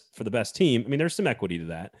the best team, I mean, there's some equity to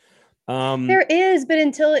that. There is, but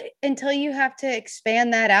until you have to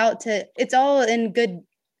expand that out it's all in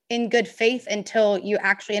good faith until you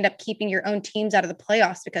actually end up keeping your own teams out of the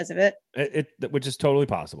playoffs because of it. Which is totally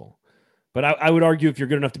possible. But I would argue if you're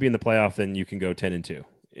good enough to be in the playoff, then you can go 10-2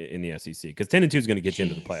 in the SEC because 10-2 is going to get you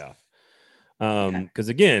into the playoff. Because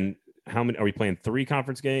again, how many are we playing? 3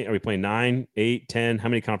 conference games? Are we playing 9, 8, 10? How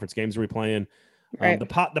many conference games are we playing? Right. The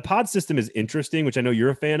pod system is interesting, which I know you're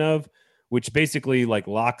a fan of, which basically like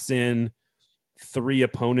locks in 3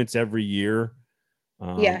 opponents every year.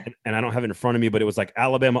 Yeah. And I don't have it in front of me, but it was like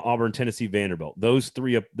Alabama, Auburn, Tennessee, Vanderbilt. Those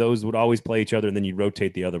three of those would always play each other, and then you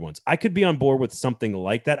rotate the other ones. I could be on board with something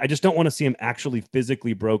like that. I just don't want to see them actually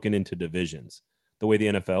physically broken into divisions the way the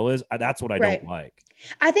NFL is. That's what I don't like.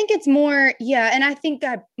 I think it's more, yeah. And I think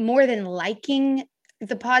that more than liking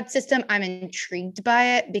the pod system, I'm intrigued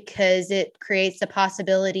by it because it creates the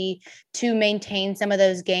possibility to maintain some of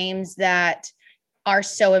those games that are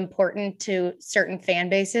so important to certain fan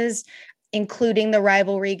bases, including the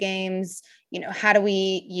rivalry games. How do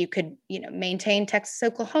you could, maintain Texas,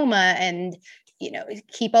 Oklahoma, and,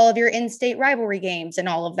 keep all of your in-state rivalry games and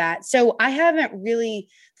all of that. So I haven't really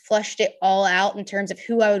flushed it all out in terms of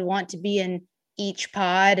who I would want to be in each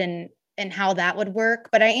pod and how that would work.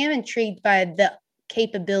 But I am intrigued by the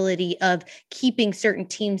capability of keeping certain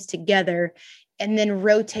teams together and then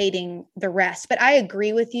rotating the rest. But I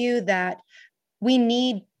agree with you that we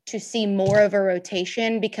need to see more of a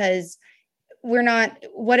rotation because we're not,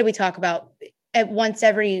 what do we talk about? At once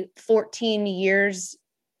every 14 years,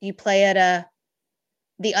 you play at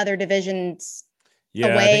the other divisions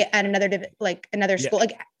away at another school.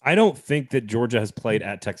 Like, I don't think that Georgia has played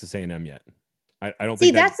at Texas A&M yet. I don't see,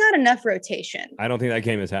 think that's not enough rotation. I don't think that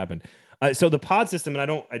game has happened. So the pod system,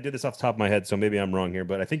 and I did this off the top of my head, so maybe I'm wrong here,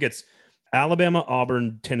 but I think it's Alabama,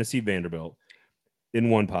 Auburn, Tennessee, Vanderbilt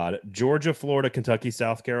in one pod, Georgia, Florida, Kentucky,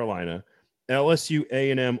 South Carolina, LSU,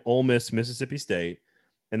 A&M, Ole Miss, Mississippi State,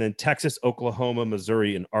 and then Texas, Oklahoma,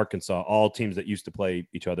 Missouri, and Arkansas, all teams that used to play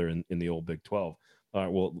each other in the old Big 12.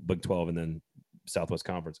 Big 12 and then Southwest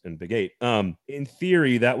Conference and Big 8. In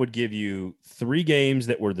theory, that would give you 3 games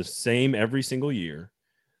that were the same every single year,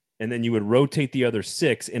 and then you would rotate the other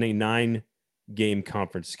 6 in a 9-game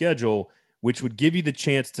conference schedule, which would give you the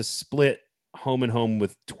chance to split home and home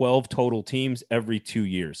with 12 total teams every 2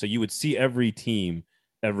 years. So you would see every team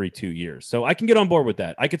every 2 years. So I can get on board with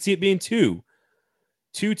that. I could see it being two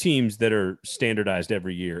teams that are standardized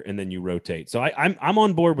every year, and then you rotate. So I'm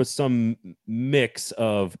on board with some mix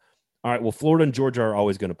of, all right, well, Florida and Georgia are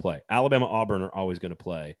always going to play. Alabama, Auburn are always going to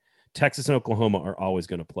play. Texas and Oklahoma are always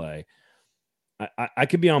going to play. I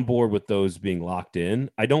could be on board with those being locked in.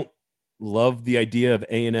 I don't love the idea of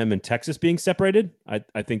A&M and Texas being separated.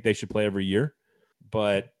 I think they should play every year,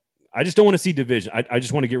 but I just don't want to see division. I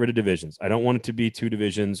just want to get rid of divisions. I don't want it to be 2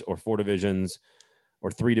 divisions or 4 divisions or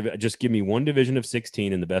 3. Just give me 1 division of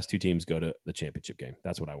 16 and the best 2 teams go to the championship game.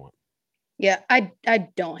 That's what I want. Yeah, I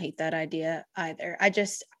don't hate that idea either. I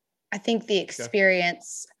think the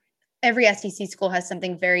experience, every SEC school has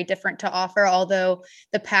something very different to offer, although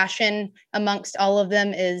the passion amongst all of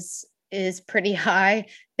them is pretty high.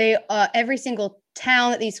 They every single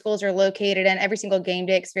town that these schools are located in, every single game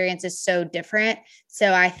day experience is so different.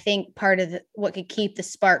 So I think part of what could keep the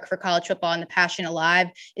spark for college football and the passion alive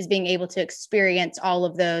is being able to experience all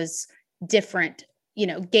of those different,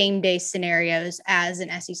 game day scenarios as an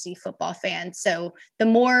SEC football fan. So the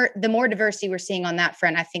more diversity we're seeing on that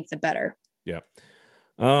front, I think the better. Yeah.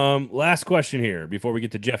 Last question here before we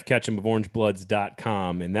get to Jeff Ketchum of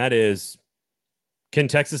orangebloods.com. And that is, can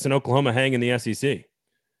Texas and Oklahoma hang in the SEC?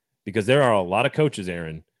 Because there are a lot of coaches,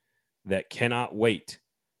 Aaron, that cannot wait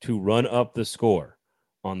to run up the score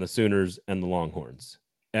on the Sooners and the Longhorns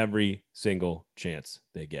every single chance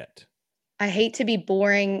they get. I hate to be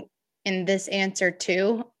boring in this answer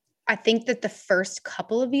too. I think that the first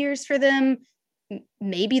couple of years for them,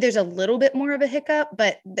 maybe there's a little bit more of a hiccup,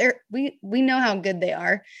 but we know how good they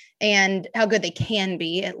are and how good they can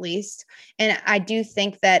be, at least. And I do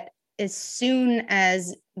think that as soon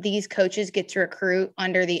as these coaches get to recruit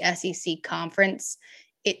under the SEC conference,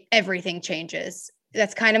 everything changes.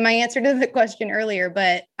 That's kind of my answer to the question earlier,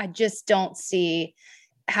 but I just don't see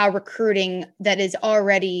how recruiting that is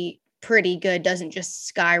already pretty good doesn't just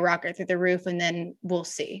skyrocket through the roof, and then we'll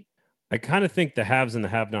see. I kind of think the haves and the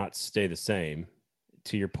have-nots stay the same.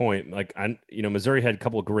 To your point, Missouri had a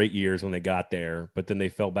couple of great years when they got there, but then they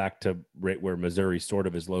fell back to right where Missouri sort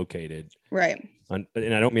of is located. Right. And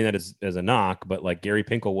I don't mean that as a knock, but like Gary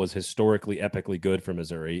Pinkel was historically epically good for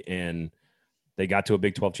Missouri, and they got to a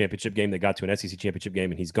Big 12 championship game. They got to an SEC championship game,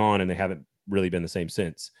 and he's gone, and they haven't really been the same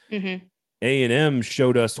since. Mm-hmm. A&M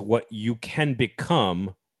showed us what you can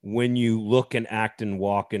become when you look and act and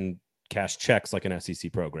walk and cash checks like an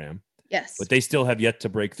SEC program. Yes. But they still have yet to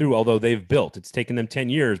break through, although they've built. It's taken them 10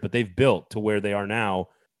 years, but they've built to where they are now,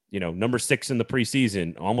 number 6 in the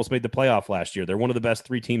preseason, almost made the playoff last year. They're one of the best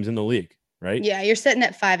 3 teams in the league, right? Yeah, you're sitting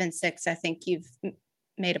at 5 and 6. I think you've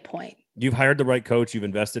made a point. You've hired the right coach. You've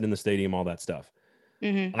invested in the stadium, all that stuff.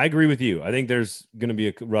 Mm-hmm. I agree with you. I think there's going to be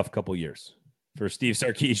a rough couple years for Steve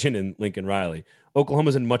Sarkisian and Lincoln Riley.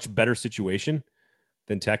 Oklahoma's in a much better situation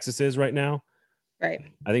than Texas is right now. Right.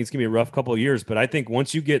 I think it's gonna be a rough couple of years, but I think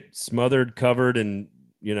once you get smothered, covered, and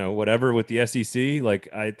whatever with the SEC, like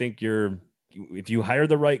I think if you hire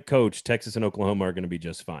the right coach, Texas and Oklahoma are going to be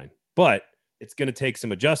just fine. But it's going to take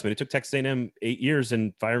some adjustment. It took Texas A&M 8 years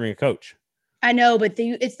in firing a coach. I know, but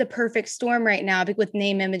it's the perfect storm right now with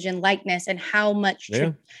name, image, and likeness, and how much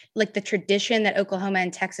like the tradition that Oklahoma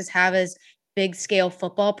and Texas have as big scale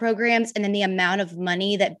football programs, and then the amount of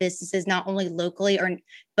money that businesses not only locally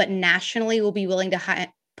but nationally will be willing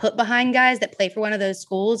to put behind guys that play for one of those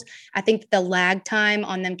schools. I think the lag time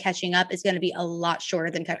on them catching up is going to be a lot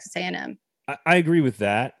shorter than Texas A&M. I agree with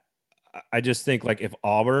that. I just think if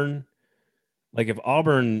Auburn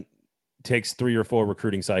takes 3 or 4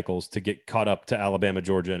 recruiting cycles to get caught up to Alabama,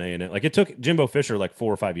 Georgia, and A&M. It took Jimbo Fisher 4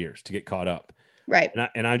 or 5 years to get caught up. Right.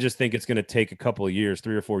 And I just think it's going to take a couple of years,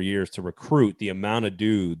 3 or 4 years to recruit the amount of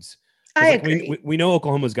dudes. I agree. We know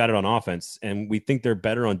Oklahoma's got it on offense, and we think they're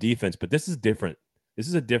better on defense, but this is different. This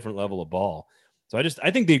is a different level of ball. So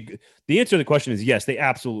I think the answer to the question is yes, they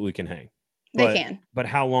absolutely can hang. They can. But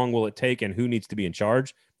how long will it take, and who needs to be in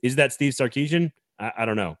charge? Is that Steve Sarkisian? I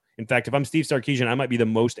don't know. In fact, if I'm Steve Sarkisian, I might be the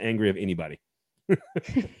most angry of anybody.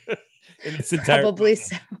 Probably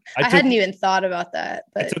so. I hadn't even thought about that.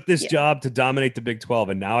 But I took this job to dominate the Big 12,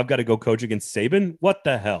 and now I've got to go coach against Saban? What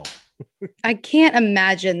the hell? I can't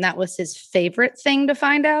imagine that was his favorite thing to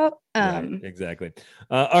find out. Right, exactly.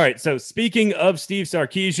 All right. So speaking of Steve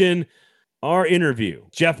Sarkisian, our interview,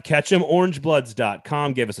 Jeff Ketchum,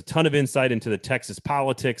 orangebloods.com, gave us a ton of insight into the Texas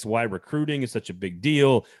politics, why recruiting is such a big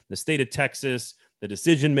deal, the state of Texas, the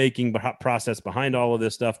decision-making process behind all of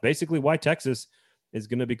this stuff, basically why Texas is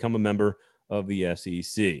going to become a member of the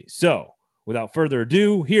SEC. So without further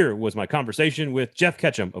ado, here was my conversation with Jeff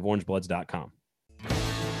Ketchum of orangebloods.com.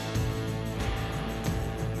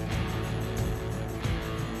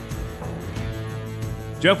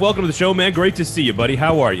 Jeff, welcome to the show, man. Great to see you, buddy.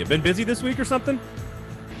 How are you? Been busy this week or something?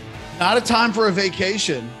 Not a time for a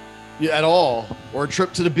vacation at all, or a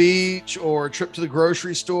trip to the beach, or a trip to the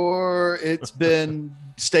grocery store. It's been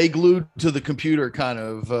stay glued to the computer kind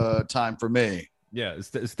of time for me. Yeah,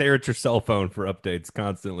 stare at your cell phone for updates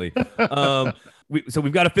constantly. So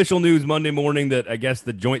we've got official news Monday morning that I guess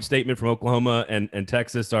the joint statement from Oklahoma and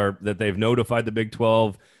Texas are that they've notified the Big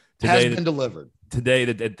 12 today. Has been delivered. Today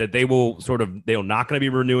that they will they're not going to be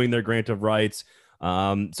renewing their grant of rights.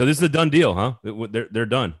 So this is a done deal, huh? They're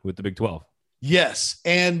done with the Big 12. Yes.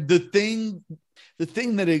 And the thing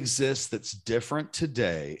that exists that's different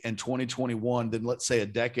today in 2021 than let's say a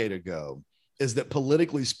decade ago is that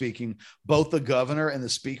politically speaking, both the governor and the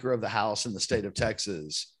speaker of the House in the state of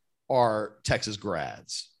Texas are Texas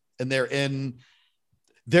grads, and they're in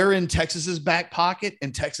Texas's back pocket,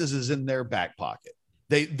 and Texas is in their back pocket.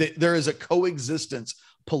 There is a coexistence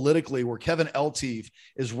politically where Kevin Eltief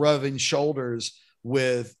is rubbing shoulders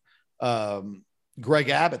with Greg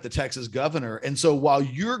Abbott, the Texas governor. And so while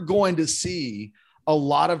you're going to see a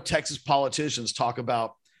lot of Texas politicians talk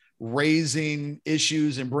about raising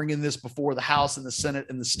issues and bringing this before the House and the Senate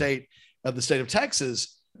and the state of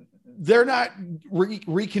Texas, they're not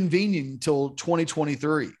reconvening until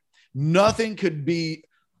 2023. Nothing could be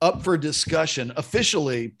up for discussion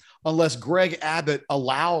officially unless Greg Abbott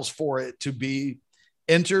allows for it to be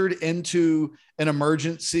entered into an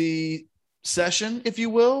emergency session, if you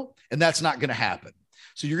will, and that's not going to happen.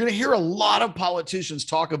 So you're going to hear a lot of politicians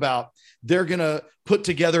talk about they're going to put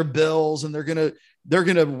together bills and they're going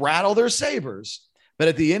to rattle their sabers. But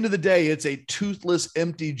at the end of the day, it's a toothless,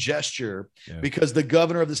 empty gesture because the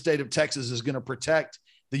governor of the state of Texas is going to protect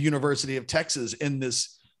the University of Texas in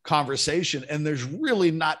this conversation. And there's really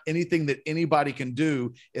not anything that anybody can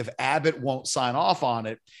do if Abbott won't sign off on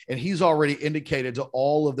it. And he's already indicated to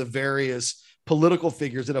all of the various political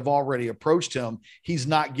figures that have already approached him, he's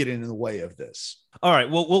not getting in the way of this. All right.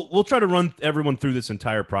 Well, we'll try to run everyone through this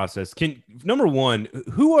entire process. Number one,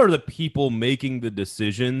 who are the people making the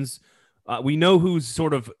decisions? We know who's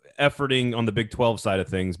sort of efforting on the Big 12 side of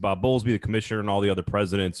things, Bob Bowlesby, the commissioner, and all the other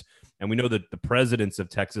presidents. And we know that the presidents of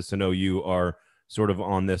Texas and OU are sort of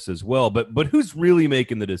on this as well. But who's really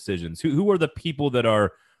making the decisions? Who are the people that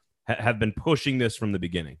have been pushing this from the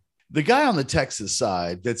beginning? The guy on the Texas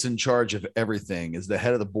side that's in charge of everything is the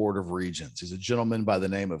head of the Board of Regents. He's a gentleman by the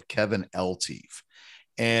name of Kevin Eltief.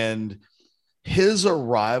 And his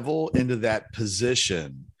arrival into that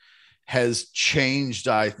position has changed,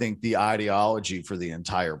 I think, the ideology for the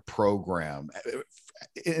entire program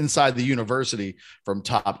inside the university from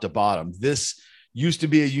top to bottom. This used to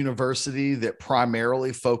be a university that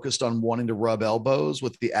primarily focused on wanting to rub elbows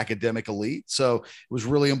with the academic elite. So it was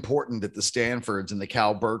really important that the Stanfords and the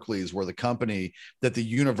Cal Berkeleys were the company that the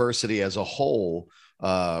university as a whole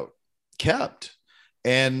kept.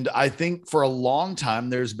 And I think for a long time,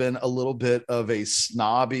 there's been a little bit of a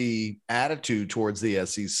snobby attitude towards the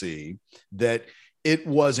SEC, that it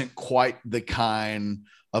wasn't quite the kind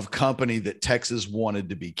of company that Texas wanted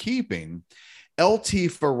to be keeping.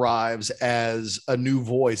 Eltife arrives as a new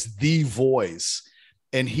voice, the voice,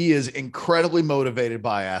 and he is incredibly motivated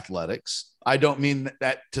by athletics. I don't mean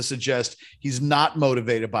that to suggest he's not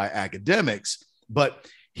motivated by academics, but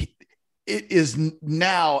it is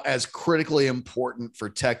now as critically important for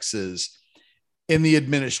Texas in the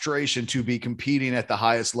administration to be competing at the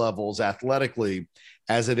highest levels athletically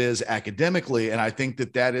as it is academically. And I think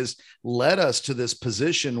that has led us to this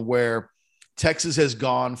position where Texas has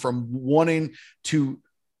gone from wanting to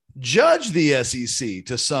judge the SEC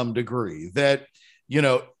to some degree, that,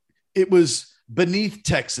 it was beneath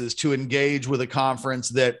Texas to engage with a conference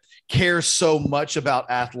that cares so much about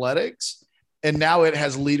athletics. And now it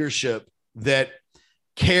has leadership that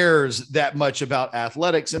cares that much about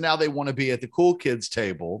athletics. And now they want to be at the cool kids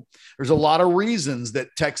table. There's a lot of reasons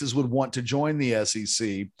that Texas would want to join the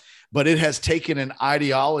SEC, but it has taken an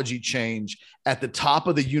ideology change at the top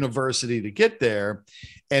of the university to get there.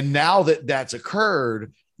 And now that that's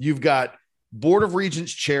occurred, you've got Board of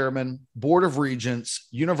Regents chairman, Board of Regents,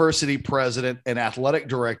 university president, and athletic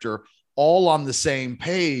director all on the same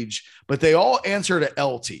page, but they all answer to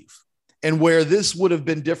Eltife. And where this would have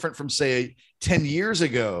been different from, say, 10 years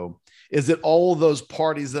ago, is that all of those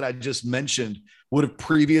parties that I just mentioned would have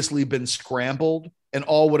previously been scrambled and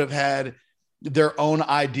all would have had their own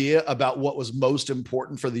idea about what was most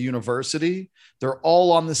important for the university. They're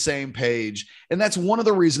all on the same page. And that's one of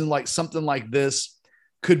the reasons, like, something like this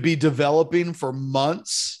could be developing for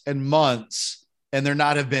months and months, and there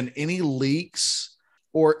not have been any leaks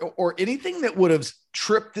or anything that would have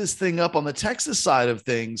tripped this thing up on the Texas side of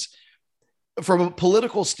things. From a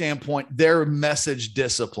political standpoint, their message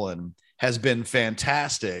discipline has been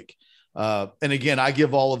fantastic. And again, I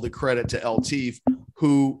give all of the credit to Eltife,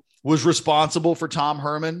 who was responsible for Tom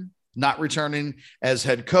Herman not returning as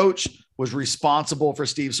head coach, was responsible for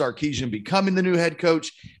Steve Sarkisian becoming the new head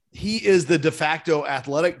coach. He is the de facto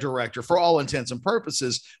athletic director for all intents and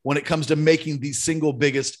purposes when it comes to making the single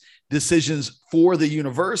biggest decisions for the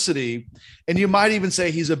university. And you might even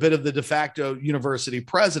say he's a bit of the de facto university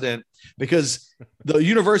president, because the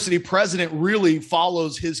university president really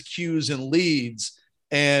follows his cues and leads,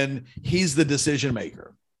 and he's the decision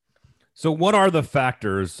maker. So what are the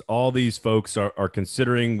factors all these folks are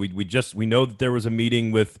considering? We know that there was a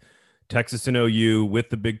meeting with Texas and OU with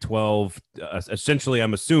the Big 12. Essentially,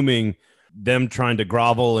 I'm assuming them trying to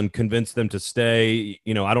grovel and convince them to stay.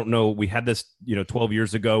 I don't know. We had this, 12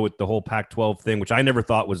 years ago with the whole Pac-12 thing, which I never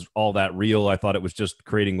thought was all that real. I thought it was just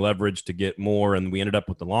creating leverage to get more. And we ended up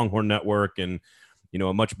with the Longhorn Network and,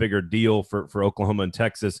 a much bigger deal for Oklahoma and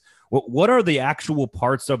Texas. What are the actual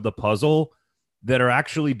parts of the puzzle that are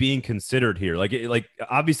actually being considered here? Like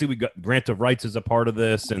obviously we got grant of rights as a part of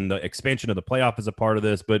this, and the expansion of the playoff is a part of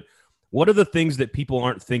this, but what are the things that people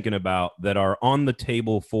aren't thinking about that are on the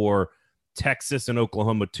table for Texas and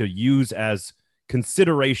Oklahoma to use as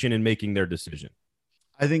consideration in making their decision?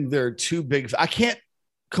 I think there are two big. I can't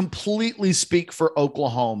completely speak for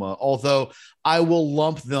Oklahoma, although I will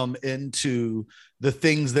lump them into the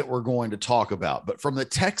things that we're going to talk about. But from the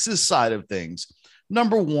Texas side of things,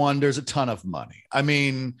 number one, there's a ton of money. I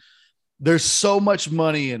mean, there's so much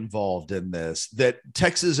money involved in this that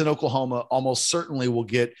Texas and Oklahoma almost certainly will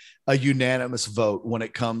get a unanimous vote when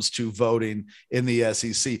it comes to voting in the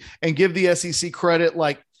SEC. And give the SEC credit,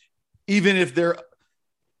 like, even if they're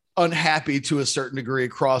unhappy to a certain degree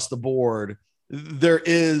across the board, there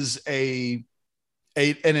is an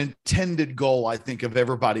intended goal, I think, of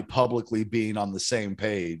everybody publicly being on the same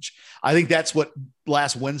page. I think that's what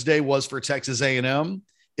last Wednesday was for Texas A&M.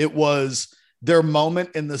 It was their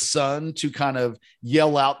moment in the sun to kind of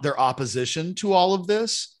yell out their opposition to all of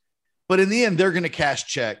this. But in the end, they're going to cash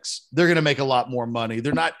checks. They're going to make a lot more money.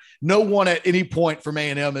 No one at any point from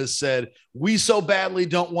A&M has said, we so badly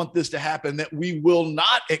don't want this to happen that we will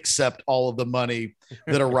not accept all of the money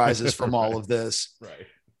that arises from all of this. Right.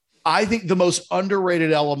 I think the most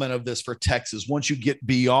underrated element of this for Texas, once you get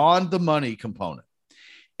beyond the money component,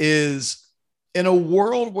 is in a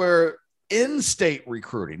world where in-state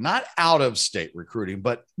recruiting, not out-of-state recruiting,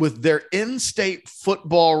 but with their in-state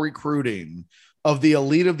football recruiting of the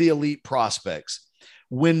elite prospects,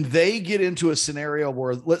 when they get into a scenario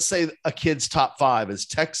where, let's say, a kid's top five is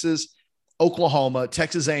Texas, Oklahoma,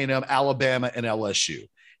 Texas A&M, Alabama, and LSU.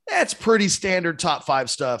 That's pretty standard top five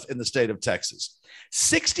stuff in the state of Texas.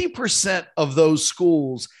 60% of those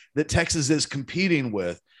schools that Texas is competing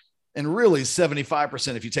with and really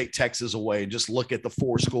 75% if you take Texas away and just look at the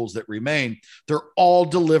 4 schools that remain, they're all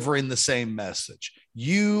delivering the same message.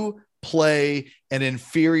 You play an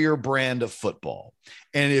inferior brand of football.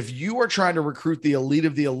 And if you are trying to recruit the elite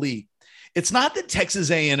of the elite, it's not that Texas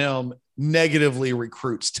A&M negatively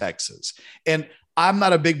recruits Texas. And I'm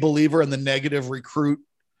not a big believer in the negative recruit.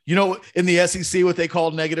 You know, in the SEC, what they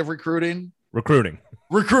call negative recruiting?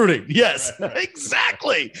 Recruiting. Yes,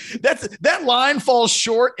 exactly. That line falls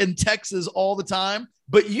short in Texas all the time,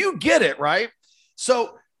 but you get it, right?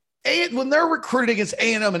 So when they're recruiting against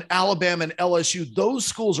A&M and Alabama and LSU, those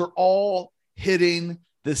schools are all hitting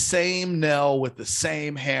the same nail with the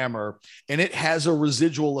same hammer, and it has a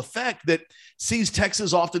residual effect that sees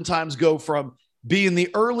Texas oftentimes go from being the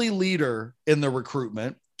early leader in the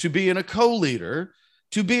recruitment to being a co-leader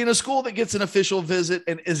to being a school that gets an official visit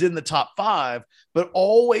and is in the top 5, but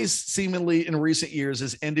always seemingly in recent years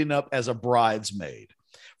is ending up as a bridesmaid.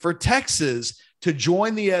 For Texas to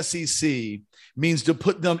join the SEC means to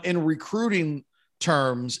put them in recruiting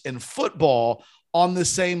terms in football on the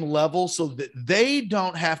same level so that they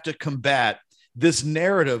don't have to combat this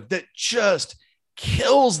narrative that just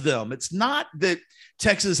kills them. It's not that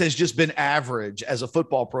Texas has just been average as a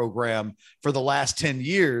football program for the last 10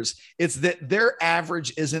 years. It's that their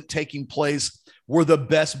average isn't taking place where the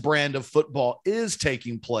best brand of football is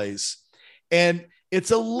taking place. And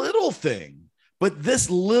it's a little thing, but this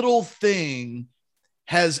little thing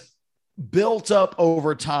has built up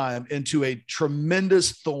over time into a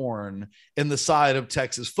tremendous thorn in the side of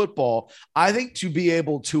Texas football. I think to be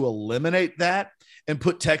able to eliminate that and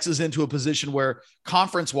put Texas into a position where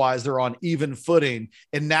conference-wise they're on even footing,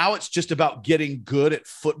 and now it's just about getting good at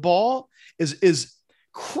football is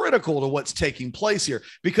critical to what's taking place here.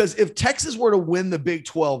 Because if Texas were to win the Big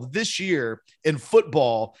 12 this year in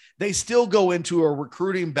football, they still go into a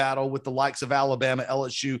recruiting battle with the likes of Alabama,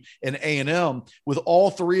 LSU, and A&M, with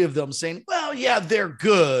all 3 of them saying, well, yeah, they're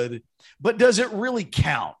good, but does it really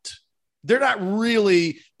count? They're not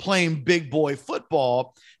really playing big boy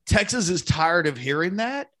football. Texas is tired of hearing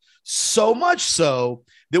that, so much so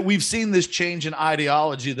that we've seen this change in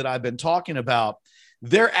ideology that I've been talking about.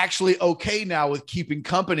 They're actually okay now with keeping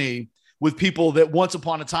company with people that once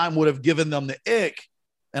upon a time would have given them the ick.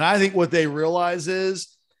 And I think what they realize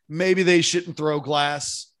is maybe they shouldn't throw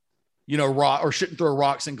glass, or shouldn't throw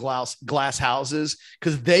rocks in glass houses,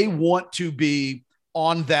 because they want to be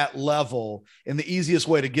on that level. And the easiest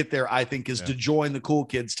way to get there, I think, is to join the cool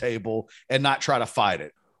kids table and not try to fight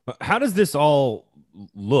it. How does this all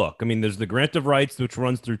look? I mean, there's the grant of rights, which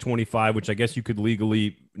runs through 25, which I guess you could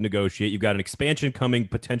legally negotiate. You've got an expansion coming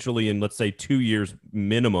potentially in, let's say, 2 years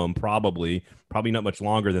minimum, probably not much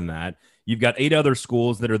longer than that. You've got 8 other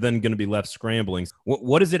schools that are then going to be left scrambling.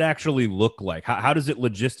 What does it actually look like? How does it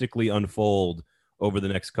logistically unfold over the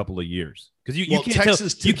next couple of years? Because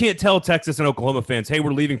you can't tell Texas and Oklahoma fans, hey,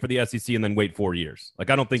 we're leaving for the SEC and then wait 4 years. Like,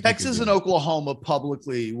 I don't think Texas and Oklahoma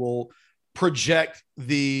publicly will project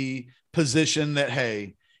the position that,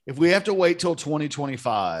 hey, if we have to wait till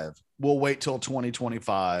 2025, we'll wait till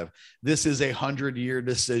 2025. This is 100-year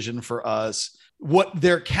decision for us. What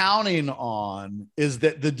they're counting on is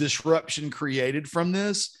that the disruption created from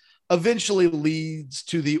this eventually leads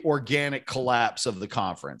to the organic collapse of the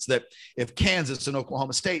conference. That if Kansas and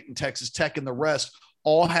Oklahoma State and Texas Tech and the rest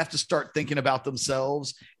all have to start thinking about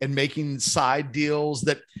themselves and making side deals,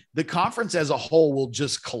 that the conference as a whole will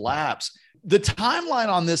just collapse. The timeline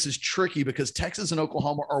on this is tricky because Texas and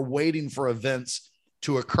Oklahoma are waiting for events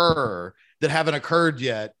to occur that haven't occurred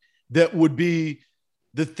yet, that would be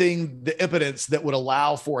the impotence that would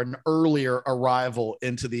allow for an earlier arrival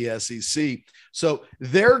into the SEC. So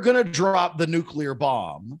they're going to drop the nuclear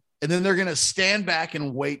bomb, and then they're going to stand back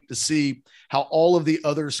and wait to see how all of the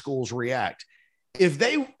other schools react. If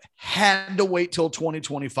they had to wait till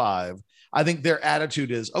 2025, I think their attitude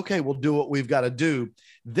is, okay, we'll do what we've got to do.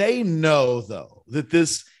 They know, though, that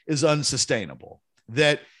this is unsustainable,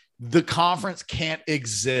 that the conference can't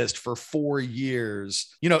exist for 4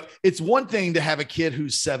 years. It's one thing to have a kid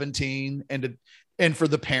who's 17 and for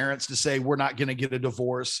the parents to say, we're not going to get a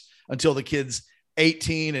divorce until the kid's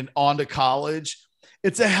 18 and on to college.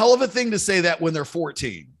 It's a hell of a thing to say that when they're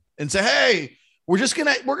 14 and say, hey, we're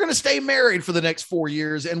going to stay married for the next 4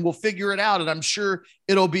 years and we'll figure it out. And I'm sure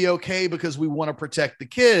it'll be okay because we want to protect the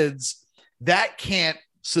kids. That can't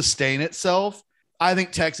sustain itself. I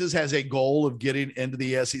think Texas has a goal of getting into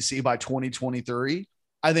the SEC by 2023.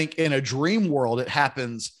 I think in a dream world, it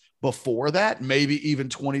happens before that, maybe even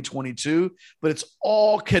 2022, but it's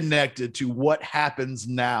all connected to what happens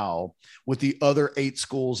now with the other 8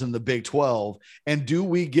 schools in the Big 12. And do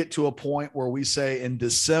we get to a point where we say in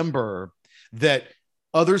December that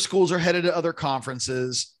Other schools are headed to other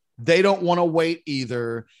conferences. They don't want to wait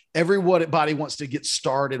either. Everybody wants to get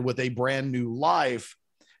started with a brand new life.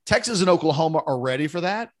 Texas and Oklahoma are ready for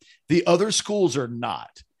that. The other schools are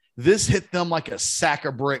not. This hit them like a sack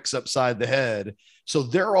of bricks upside the head. So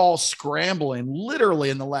they're all scrambling literally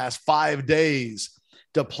in the last 5 days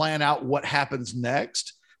to plan out what happens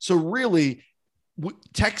next. So really,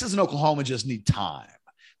 Texas and Oklahoma just need time.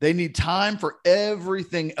 They need time for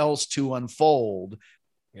everything else to unfold.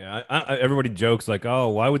 Yeah, everybody jokes like, "Oh,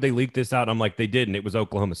 why would they leak this out?" I'm like, they didn't. It was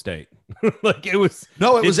Oklahoma State. Like it was.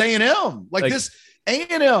 No, it was A&M. Like this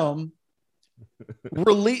A&M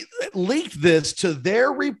leaked this to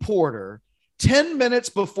their reporter 10 minutes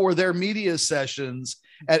before their media sessions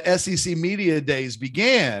at SEC Media Days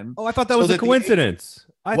began. Oh, I thought that was a coincidence.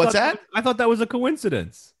 I thought that was a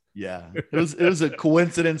coincidence. Yeah, it was a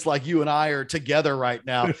coincidence like you and I are together right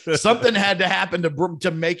now. Something had to happen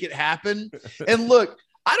to make it happen. And look,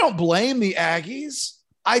 I don't blame the Aggies.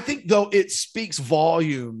 I think, though, it speaks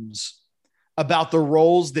volumes about the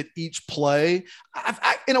roles that each play.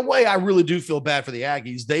 In a way, I really do feel bad for the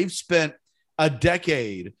Aggies. They've spent a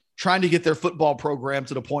decade trying to get their football program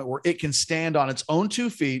to the point where it can stand on its own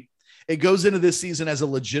 2 feet. It goes into this season as a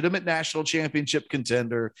legitimate national championship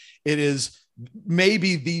contender. It is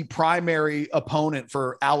maybe the primary opponent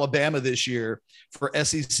for Alabama this year for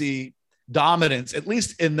SEC dominance, at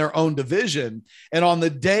least in their own division. And on the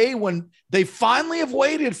day when they finally have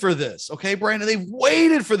waited for this, okay, Brandon, they've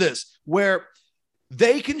waited for this, where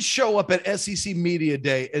they can show up at SEC Media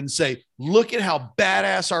Day and say, look at how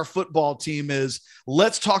badass our football team is.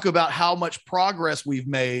 Let's talk about how much progress we've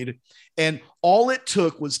made. And all it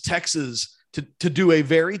took was Texas to do a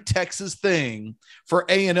very Texas thing for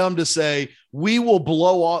A&M to say, we will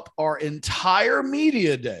blow up our entire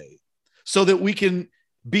media day so that we can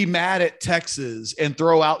be mad at Texas and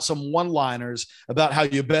throw out some one-liners about how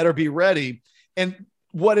you better be ready. And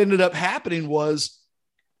what ended up happening was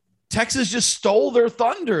Texas just stole their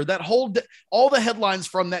thunder. That whole all the headlines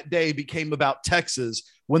from that day became about Texas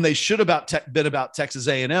when they should have been about Texas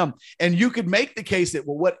A&M. And you could make the case that,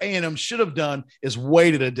 well, what A&M should have done is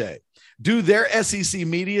waited a day, do their SEC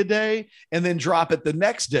media day, and then drop it the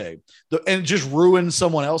next day and just ruin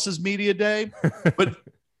someone else's media day. But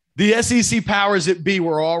the SEC powers that be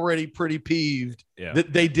were already pretty peeved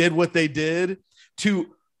that they did what they did to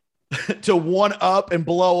one up and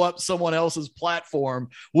blow up someone else's platform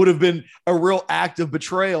would have been a real act of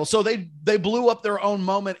betrayal. So they blew up their own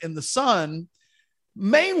moment in the sun,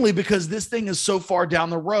 mainly because this thing is so far down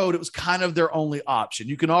the road. It was kind of their only option.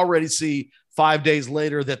 You can already see 5 days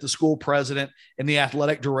later that the school president and the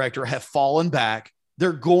athletic director have fallen back.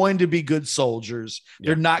 They're going to be good soldiers.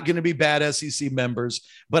 They're not going to be bad SEC members,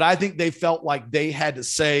 but I think they felt like they had to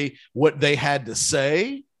say what they had to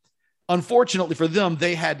say. Unfortunately for them,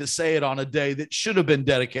 they had to say it on a day that should have been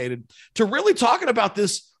dedicated to really talking about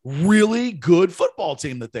this really good football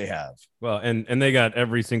team that they have. Well, and they got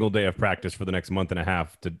every single day of practice for the next month and a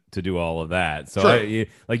half to do all of that. So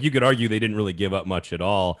like you could argue they didn't really give up much at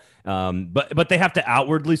all. But they have to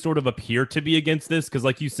outwardly sort of appear to be against this. Cause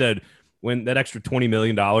like you said, when that extra $20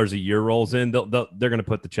 million a year rolls in, they're going to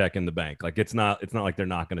put the check in the bank. Like it's not like they're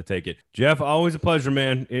not going to take it. Jeff, always a pleasure,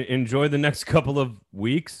 man. Enjoy the next couple of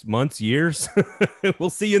weeks, months, years.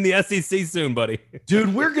 We'll see you in the SEC soon, buddy.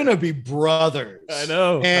 Dude, we're going to be brothers. I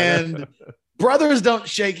know. And brothers don't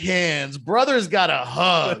shake hands. Brothers got a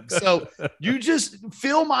hug. So you just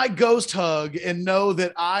feel my ghost hug and know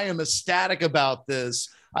that I am ecstatic about this.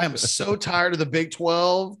 I am so tired of the Big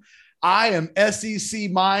 12. I am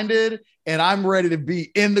SEC minded and I'm ready to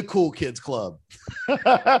be in the cool kids club.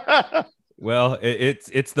 Well,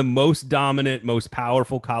 it's the most dominant, most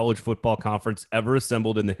powerful college football conference ever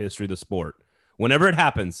assembled in the history of the sport. Whenever it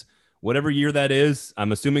happens, whatever year that is,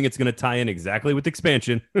 I'm assuming it's going to tie in exactly with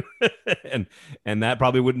expansion, and that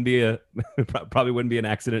probably wouldn't be an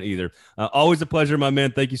accident either. Always a pleasure, my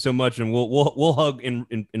man. Thank you so much, and we'll hug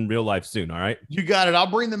in real life soon. All right, you got it. I'll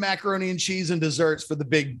bring the macaroni and cheese and desserts for the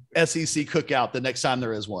big SEC cookout the next time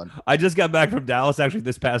there is one. I just got back from Dallas actually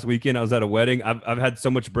this past weekend. I was at a wedding. I've had so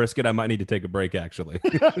much brisket, I might need to take a break actually.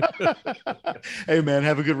 Hey man,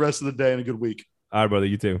 have a good rest of the day and a good week. All right, brother.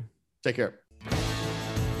 You too. Take care.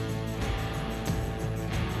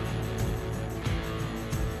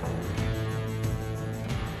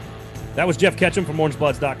 That was Jeff Ketchum from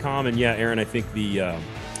orangebloods.com. And yeah, Aaron, I think the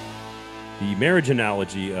marriage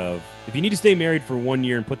analogy of if you need to stay married for 1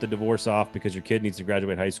 year and put the divorce off because your kid needs to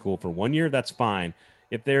graduate high school for 1 year, that's fine.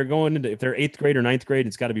 If they're if they're 8th grade or 9th grade,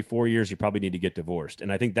 it's got to be 4 years. You probably need to get divorced.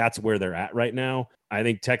 And I think that's where they're at right now. I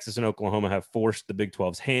think Texas and Oklahoma have forced the Big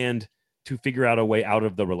 12's hand. to figure out a way out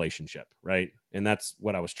of the relationship, right? And that's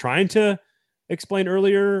what I was trying to explain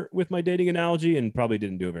earlier with my dating analogy, and probably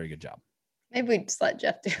didn't do a very good job. Maybe we just let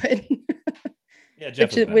Jeff do it. Yeah,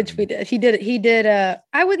 Jeff, which we did. He did.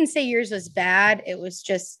 I wouldn't say yours was bad. It was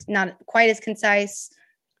just not quite as concise.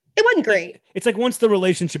 It wasn't great. It's like once the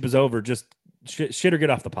relationship is over, just shit or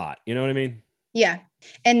get off the pot. You know what I mean? Yeah.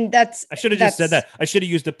 And I should have just said that. I should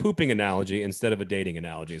have used a pooping analogy instead of a dating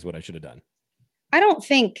analogy is what I should have done. I don't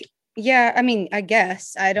think, yeah, I mean, I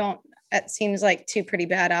guess it seems like two pretty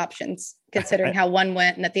bad options considering how one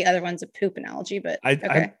went and that the other one's a poop analogy, but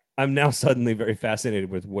okay. I'm now suddenly very fascinated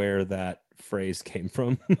with where that phrase came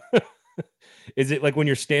from. Is it like when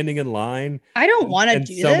you're standing in line? I don't want to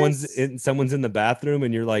do this. Someone's in the bathroom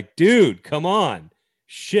and you're like, dude, come on,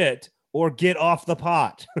 shit, or get off the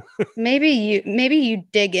pot. Maybe you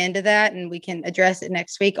dig into that and we can address it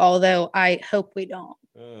next week. Although I hope we don't.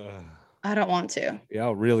 I don't want to. Yeah,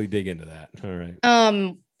 I'll really dig into that. All right.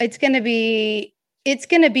 It's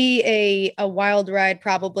gonna be a wild ride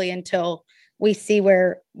probably until we see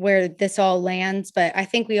where this all lands. But I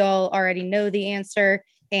think we all already know the answer,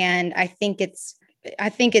 and I think this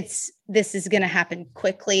is going to happen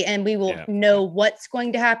quickly, and we will know what's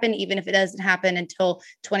going to happen, even if it doesn't happen until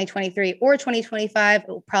 2023 or 2025. It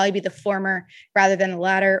will probably be the former rather than the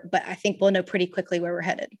latter, but I think we'll know pretty quickly where we're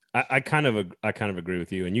headed. I kind of agree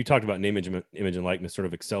with you. And you talked about image and likeness sort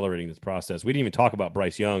of accelerating this process. We didn't even talk about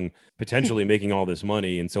Bryce Young potentially making all this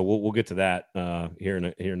money, and so we'll get to that here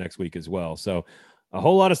next week as well. So a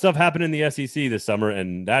whole lot of stuff happened in the SEC this summer,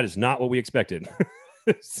 and that is not what we expected.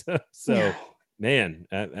 so. No. Man,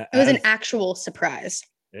 it was an actual surprise.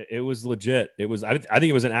 It was legit. It was. I think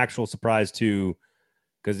it was an actual surprise too,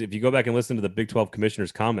 because if you go back and listen to the Big 12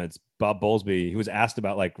 commissioner's comments, Bob Bowlesby, he was asked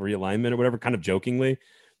about like realignment or whatever, kind of jokingly,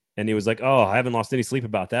 and he was like, "Oh, I haven't lost any sleep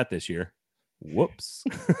about that this year." Whoops.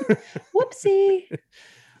 Whoopsie.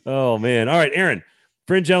 Oh man. All right, Aaron.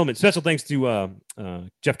 Fringe Element. Special thanks to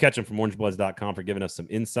Jeff Ketchum from OrangeBloods.com for giving us some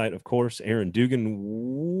insight. Of course, Aaron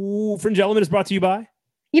Dugan. Fringe Element is brought to you by.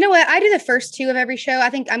 You know what? I do the first two of every show. I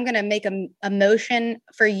think I'm going to make a motion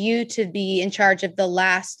for you to be in charge of the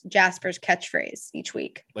last Jasper's catchphrase each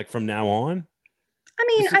week. Like from now on? I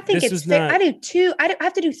mean, I think it's fair. I do two. I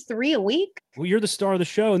have to do 3 a week. Well, you're the star of the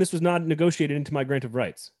show, and this was not negotiated into my grant of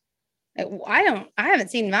rights. I haven't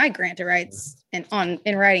seen my grant of rights in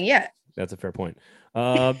writing yet. That's a fair point.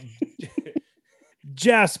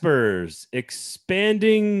 Jasper's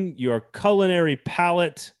expanding your culinary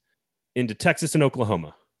palate into Texas and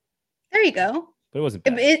Oklahoma. There you go. But it wasn't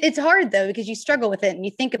bad. It's hard though, because you struggle with it and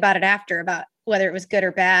you think about it after about whether it was good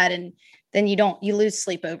or bad. And then you lose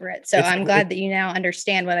sleep over it. So I'm glad that you now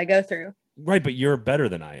understand what I go through. Right. But you're better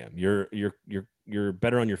than I am. You're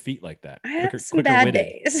better on your feet like that. I have some bad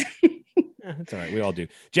days. That's all right. We all do.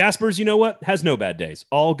 Jasper's, you know what? Has no bad days.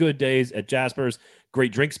 All good days at Jasper's.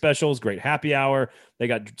 Great drink specials, great happy hour. They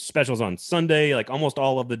got specials on Sunday, like almost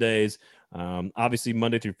all of the days. Obviously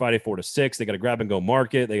Monday through Friday, 4 to 6. They got a grab and go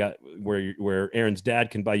market. They got where Aaron's dad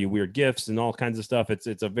can buy you weird gifts and all kinds of stuff.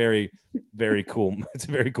 It's a very, very cool. It's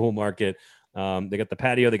a very cool market. They got the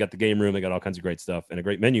patio, they got the game room, they got all kinds of great stuff, and a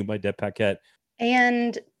great menu by Deb Paquette.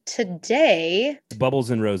 And today, Bubbles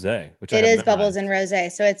and Rosé, which it is Bubbles and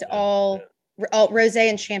Rosé. So it's all rosé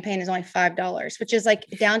and champagne is only $5, which is like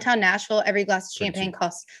downtown Nashville. Every glass of champagne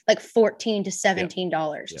costs like $14 to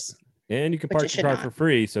 $17. Yep. And you can park your car for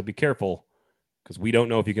free, so be careful, because we don't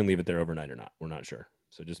know if you can leave it there overnight or not. We're not sure,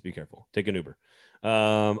 so just be careful. Take an Uber.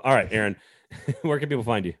 All right, Aaron, where can people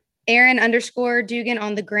find you? Aaron_Dugan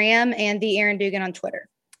on the gram and the Aaron Dugan on Twitter.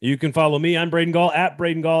 You can follow me. I'm Braden Gall at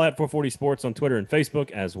 440 Sports on Twitter and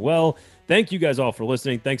Facebook as well. Thank you guys all for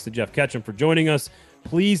listening. Thanks to Jeff Ketchum for joining us.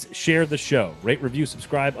 Please share the show. Rate, review,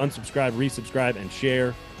 subscribe, unsubscribe, resubscribe, and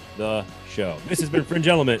share the show. This has been Fringe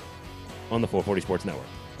Element on the 440 Sports Network.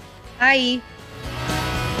 Bye.